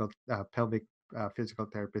physical pelvic physical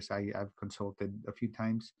therapist I've consulted a few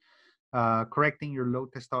times. Correcting your low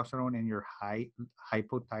testosterone and your high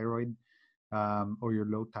hypothyroid or your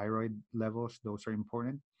low thyroid levels, those are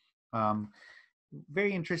important. Um,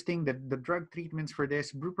 Very interesting that the drug treatments for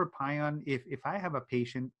this bupropion, if I have a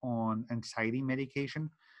patient on anxiety medication,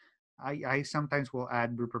 I sometimes will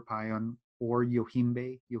add bupropion or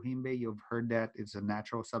yohimbe. You've heard that it's a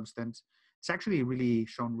natural substance. It's actually really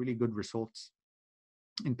shown really good results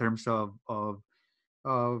in terms of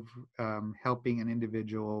helping an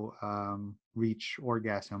individual reach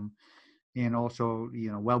orgasm, and also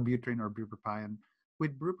Wellbutrin or bupropion.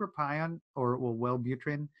 With bupropion or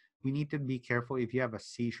Wellbutrin, we need to be careful. If you have a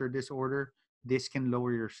seizure disorder, this can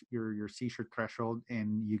lower your seizure threshold,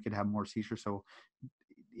 and you could have more seizures. So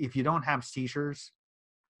if you don't have seizures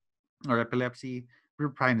or epilepsy,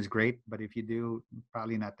 bupropion is great. But if you do,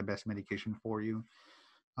 probably not the best medication for you.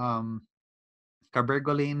 Um,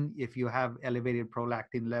 Carbergoline, if you have elevated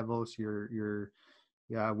prolactin levels,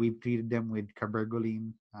 we've treated them with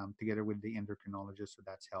carbergoline together with the endocrinologist, so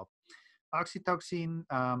that's helped. Oxytocin,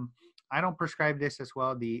 I don't prescribe this as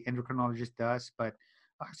well. The endocrinologist does, but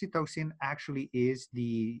oxytocin actually is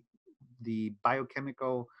the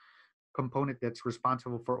biochemical component that's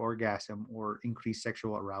responsible for orgasm or increased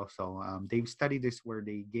sexual arousal. They've studied this where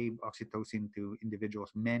they gave oxytocin to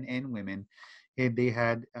individuals, men and women, and they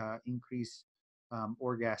had increased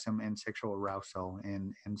orgasm and sexual arousal,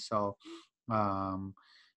 and so um,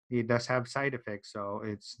 it does have side effects. So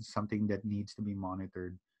it's something that needs to be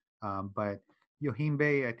monitored. But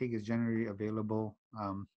Yohimbe, I think, is generally available.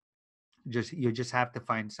 Just you just have to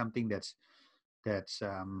find something that's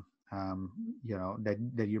um,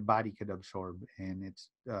 that your body could absorb, and it's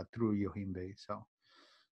through Yohimbe. So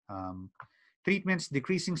um, treatments: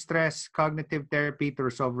 decreasing stress, cognitive therapy to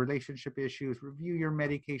resolve relationship issues, review your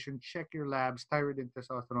medication, check your labs, thyroid and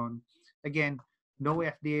testosterone. Again, no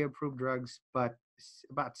FDA approved drugs, but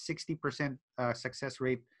about 60% success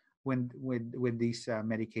rate with these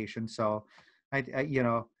medications. So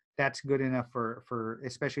that's good enough for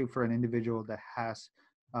especially for an individual that has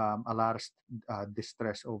a lot of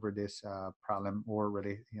distress over this problem, or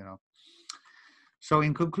really, so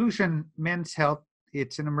in conclusion, men's health,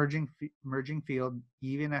 it's an emerging field.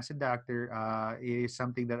 Even as a doctor, it is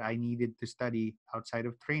something that I needed to study outside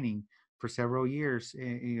of training for several years.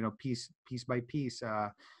 Piece by piece,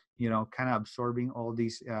 kind of absorbing all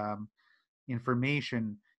these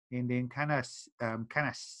information, and then kind of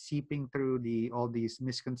seeping through all these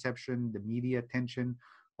misconception, the media attention,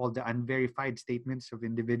 all the unverified statements of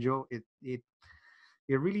individual. It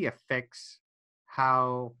really affects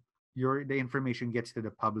how the information gets to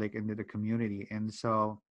the public and to the community. And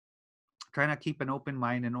so trying to keep an open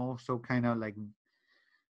mind, and also kind of like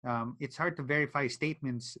it's hard to verify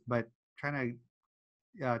statements, but trying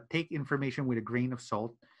to take information with a grain of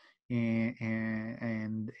salt,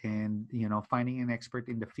 and finding an expert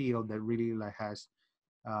in the field that really like has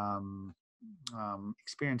um,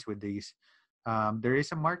 experience with these. There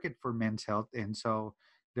is a market for men's health, and so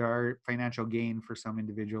there are financial gain for some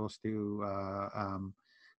individuals to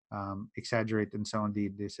exaggerate and so on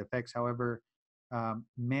these effects. However,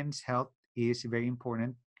 men's health is very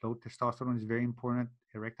important. Low testosterone is very important.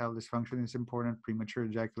 Erectile dysfunction is important. Premature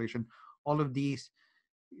ejaculation, all of these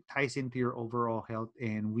ties into your overall health,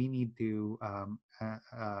 and we need to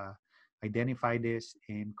identify this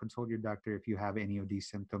and consult your doctor if you have any of these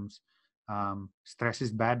symptoms. Stress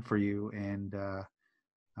is bad for you,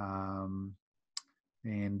 um,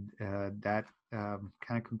 and that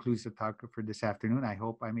kind of concludes the talk for this afternoon. I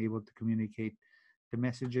hope I'm able to communicate the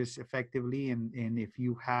messages effectively. And if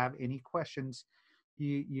you have any questions,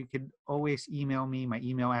 you can always email me. My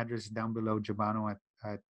email address is down below, Jabano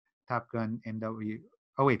at Top Gun NW.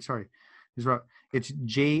 Oh, wait, sorry. It's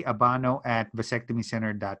jabano at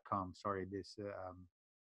vasectomycenter.com. Sorry, this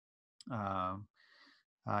um,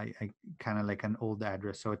 I kind of like an old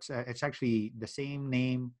address. So it's actually the same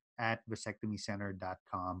name at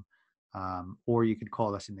vasectomycenter.com. Or you could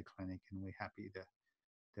call us in the clinic, and we're happy to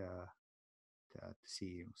to see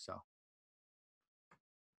you. So,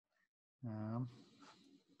 um,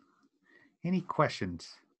 any questions?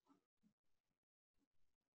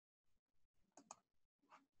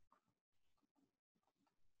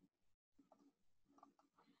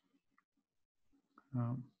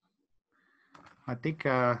 Um, I think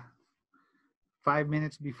 5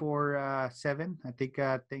 minutes before 7. I think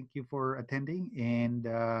thank you for attending, and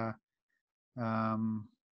I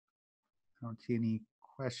don't see any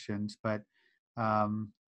questions, but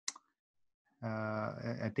um,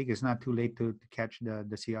 I think it's not too late to catch the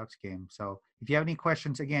Seahawks game. So if you have any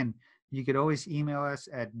questions, again, you could always email us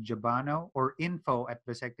at Jabano or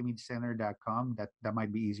info@vasectomycenter.com. That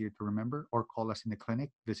might be easier to remember, or call us in the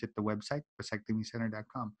clinic. Visit the website,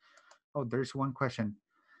 vasectomycenter.com. Oh, there's one question.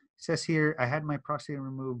 It says here, I had my prostate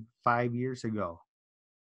removed 5 years ago.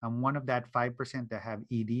 I'm one of that 5% that have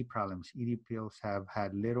ED problems. ED pills have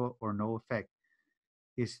had little or no effect.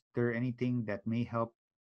 Is there anything that may help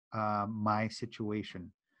my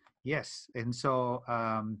situation? Yes. And so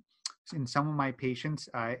in some of my patients,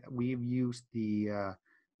 we've used the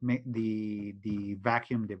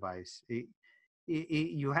vacuum device.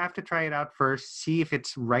 You have to try it out first, see if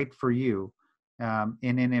it's right for you. And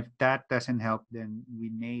then if that doesn't help, then we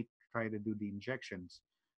may try to do the injections.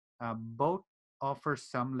 Both offer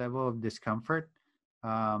some level of discomfort.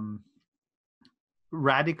 Um,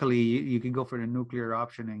 Radically, you can go for the nuclear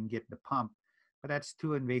option and get the pump, but that's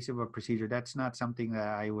too invasive a procedure. That's not something that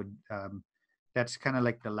I would. That's kind of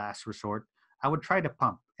like the last resort. I would try the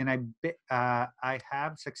pump, and I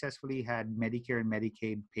have successfully had Medicare and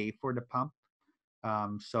Medicaid pay for the pump.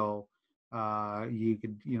 So you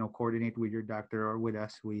could coordinate with your doctor or with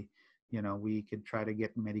us. We could try to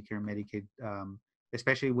get Medicare and Medicaid,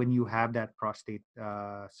 especially when you have that prostate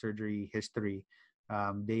surgery history.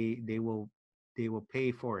 They will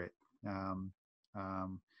pay for it. Um,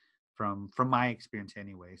 um, from my experience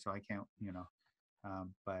anyway. So I can't,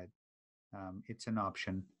 but it's an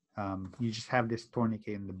option. You just have this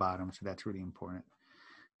tourniquet in the bottom, so that's really important.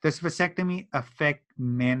 Does vasectomy affect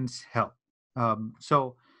men's health?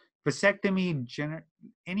 So vasectomy,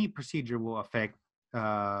 any procedure will affect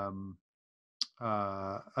um,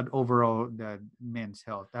 an overall the men's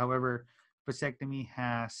health. However, vasectomy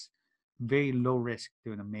has very low risk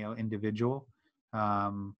to a male individual.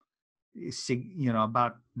 Um,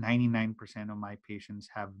 about 99% of my patients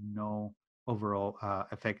have no overall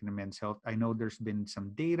effect in the men's health. I know there's been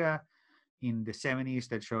some data in the 70s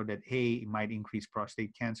that showed that, hey, it might increase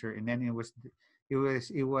prostate cancer, and then it was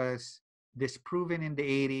disproven in the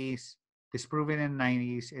 80s, disproven in the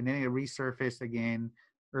 90s, and then it resurfaced again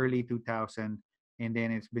early 2000, and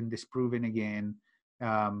then it's been disproven again.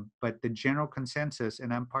 But the general consensus,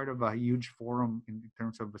 and I'm part of a huge forum in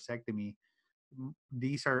terms of vasectomy,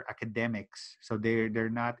 these are academics, so they're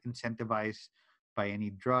not incentivized by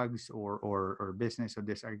any drugs or business. So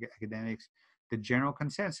these are academics. The general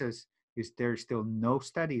consensus is there's still no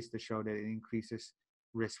studies to show that it increases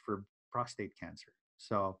risk for prostate cancer.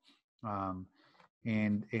 So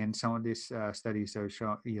and some of these studies are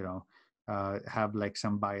show have like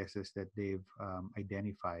some biases that they've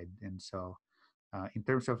identified. And so in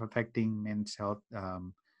terms of affecting men's health,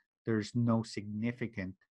 there's no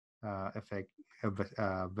significant effect of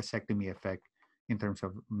vasectomy effect in terms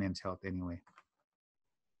of men's health anyway.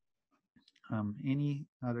 Any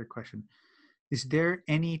other question? Is there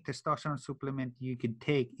any testosterone supplement you could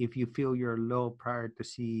take if you feel you're low prior to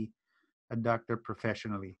see a doctor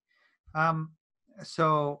professionally? Um,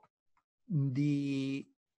 so the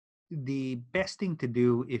the best thing to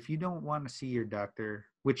do if you don't want to see your doctor,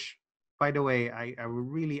 which by the way, I would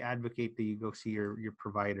really advocate that you go see your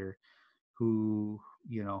provider who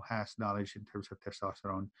has knowledge in terms of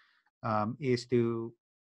testosterone, is to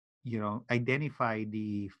identify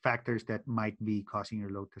the factors that might be causing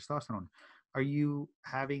your low testosterone. Are you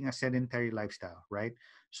having a sedentary lifestyle, right?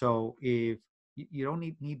 So if you don't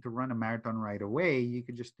need to run a marathon right away, you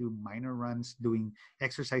could just do minor runs, doing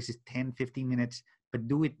exercises 10-15 minutes, but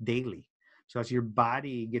do it daily. So as your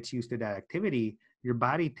body gets used to that activity, your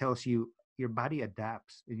body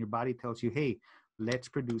adapts, and your body tells you, hey, let's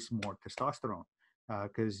produce more testosterone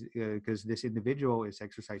because this individual is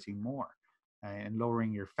exercising more and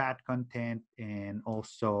lowering your fat content, and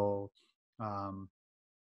also um,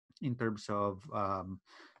 in terms of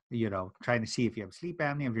trying to see if you have sleep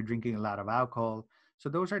apnea, if you're drinking a lot of alcohol. So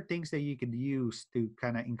those are things that you could use to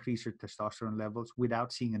kind of increase your testosterone levels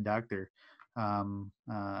without seeing a doctor. um,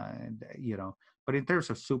 uh, but in terms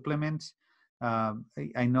of supplements,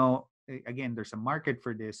 I know again there's a market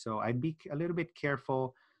for this, so I'd be a little bit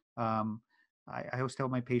careful. um, I always tell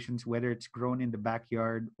my patients, whether it's grown in the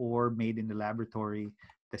backyard or made in the laboratory,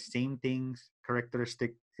 the same things,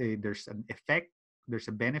 characteristic. There's an effect, there's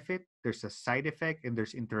a benefit, there's a side effect, and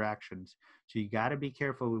there's interactions. So you got to be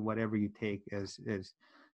careful with whatever you take, as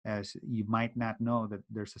you might not know that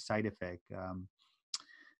there's a side effect.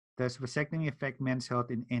 Does vasectomy affect men's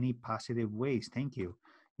health in any positive ways? Thank you.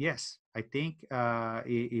 Yes, I think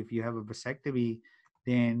if you have a vasectomy,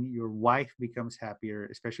 then your wife becomes happier,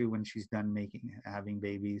 especially when she's done having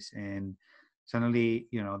babies, and suddenly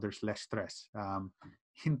there's less stress.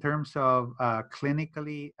 In terms of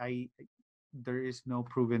clinically, there is no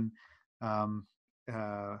proven um,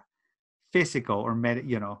 uh, physical or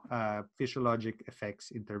physiologic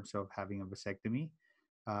effects in terms of having a vasectomy.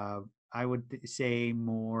 uh, I would say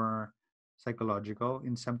more psychological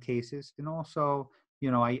in some cases, and also,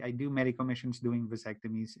 I do medical missions doing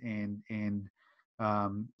vasectomies, and in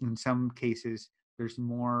some cases there's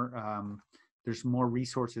more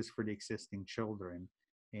resources for the existing children,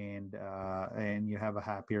 and you have a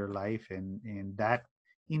happier life, and that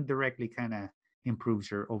indirectly kind of improves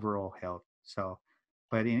your overall health. So,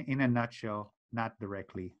 but in a nutshell, not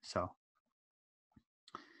directly. So,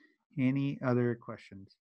 any other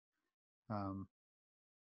questions? Um,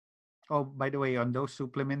 oh, by the way, on those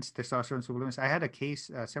supplements, testosterone supplements, I had a case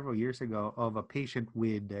several years ago of a patient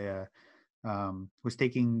with was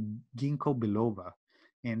taking ginkgo biloba,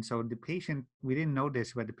 and so the patient, we didn't know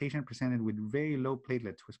this, but the patient presented with very low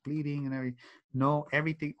platelets, was bleeding and everything. No,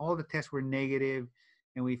 everything, all the tests were negative,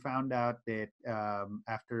 and we found out that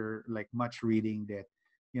after like much reading that,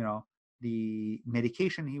 you know, the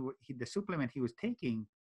medication the supplement he was taking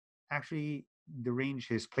actually derange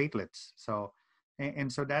his platelets. So,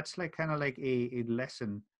 and so that's like kind of like a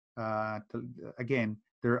lesson. Again,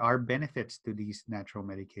 there are benefits to these natural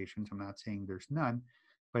medications. I'm not saying there's none,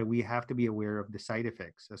 but we have to be aware of the side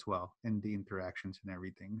effects as well and the interactions and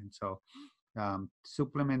everything. And so,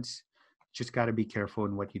 supplements, just got to be careful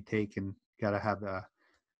in what you take, and got to have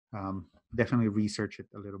definitely research it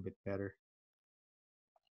a little bit better.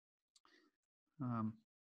 Um,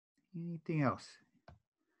 Anything else?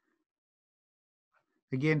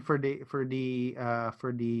 Again, for the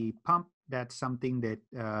pump, that's something that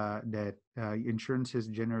insurances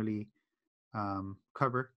generally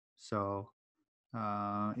cover. So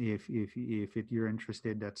if you're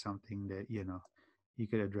interested, that's something that you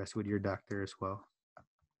could address with your doctor as well.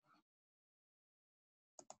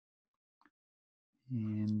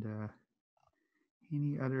 And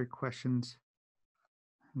any other questions?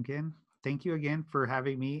 Again, thank you again for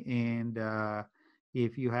having me. And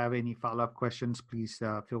if you have any follow-up questions, please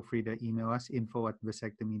feel free to email us,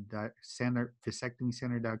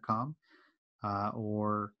 info@vasectomycenter.com,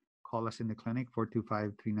 or call us in the clinic,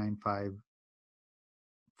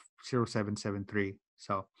 425-395-0773.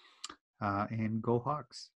 So, and go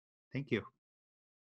Hawks. Thank you.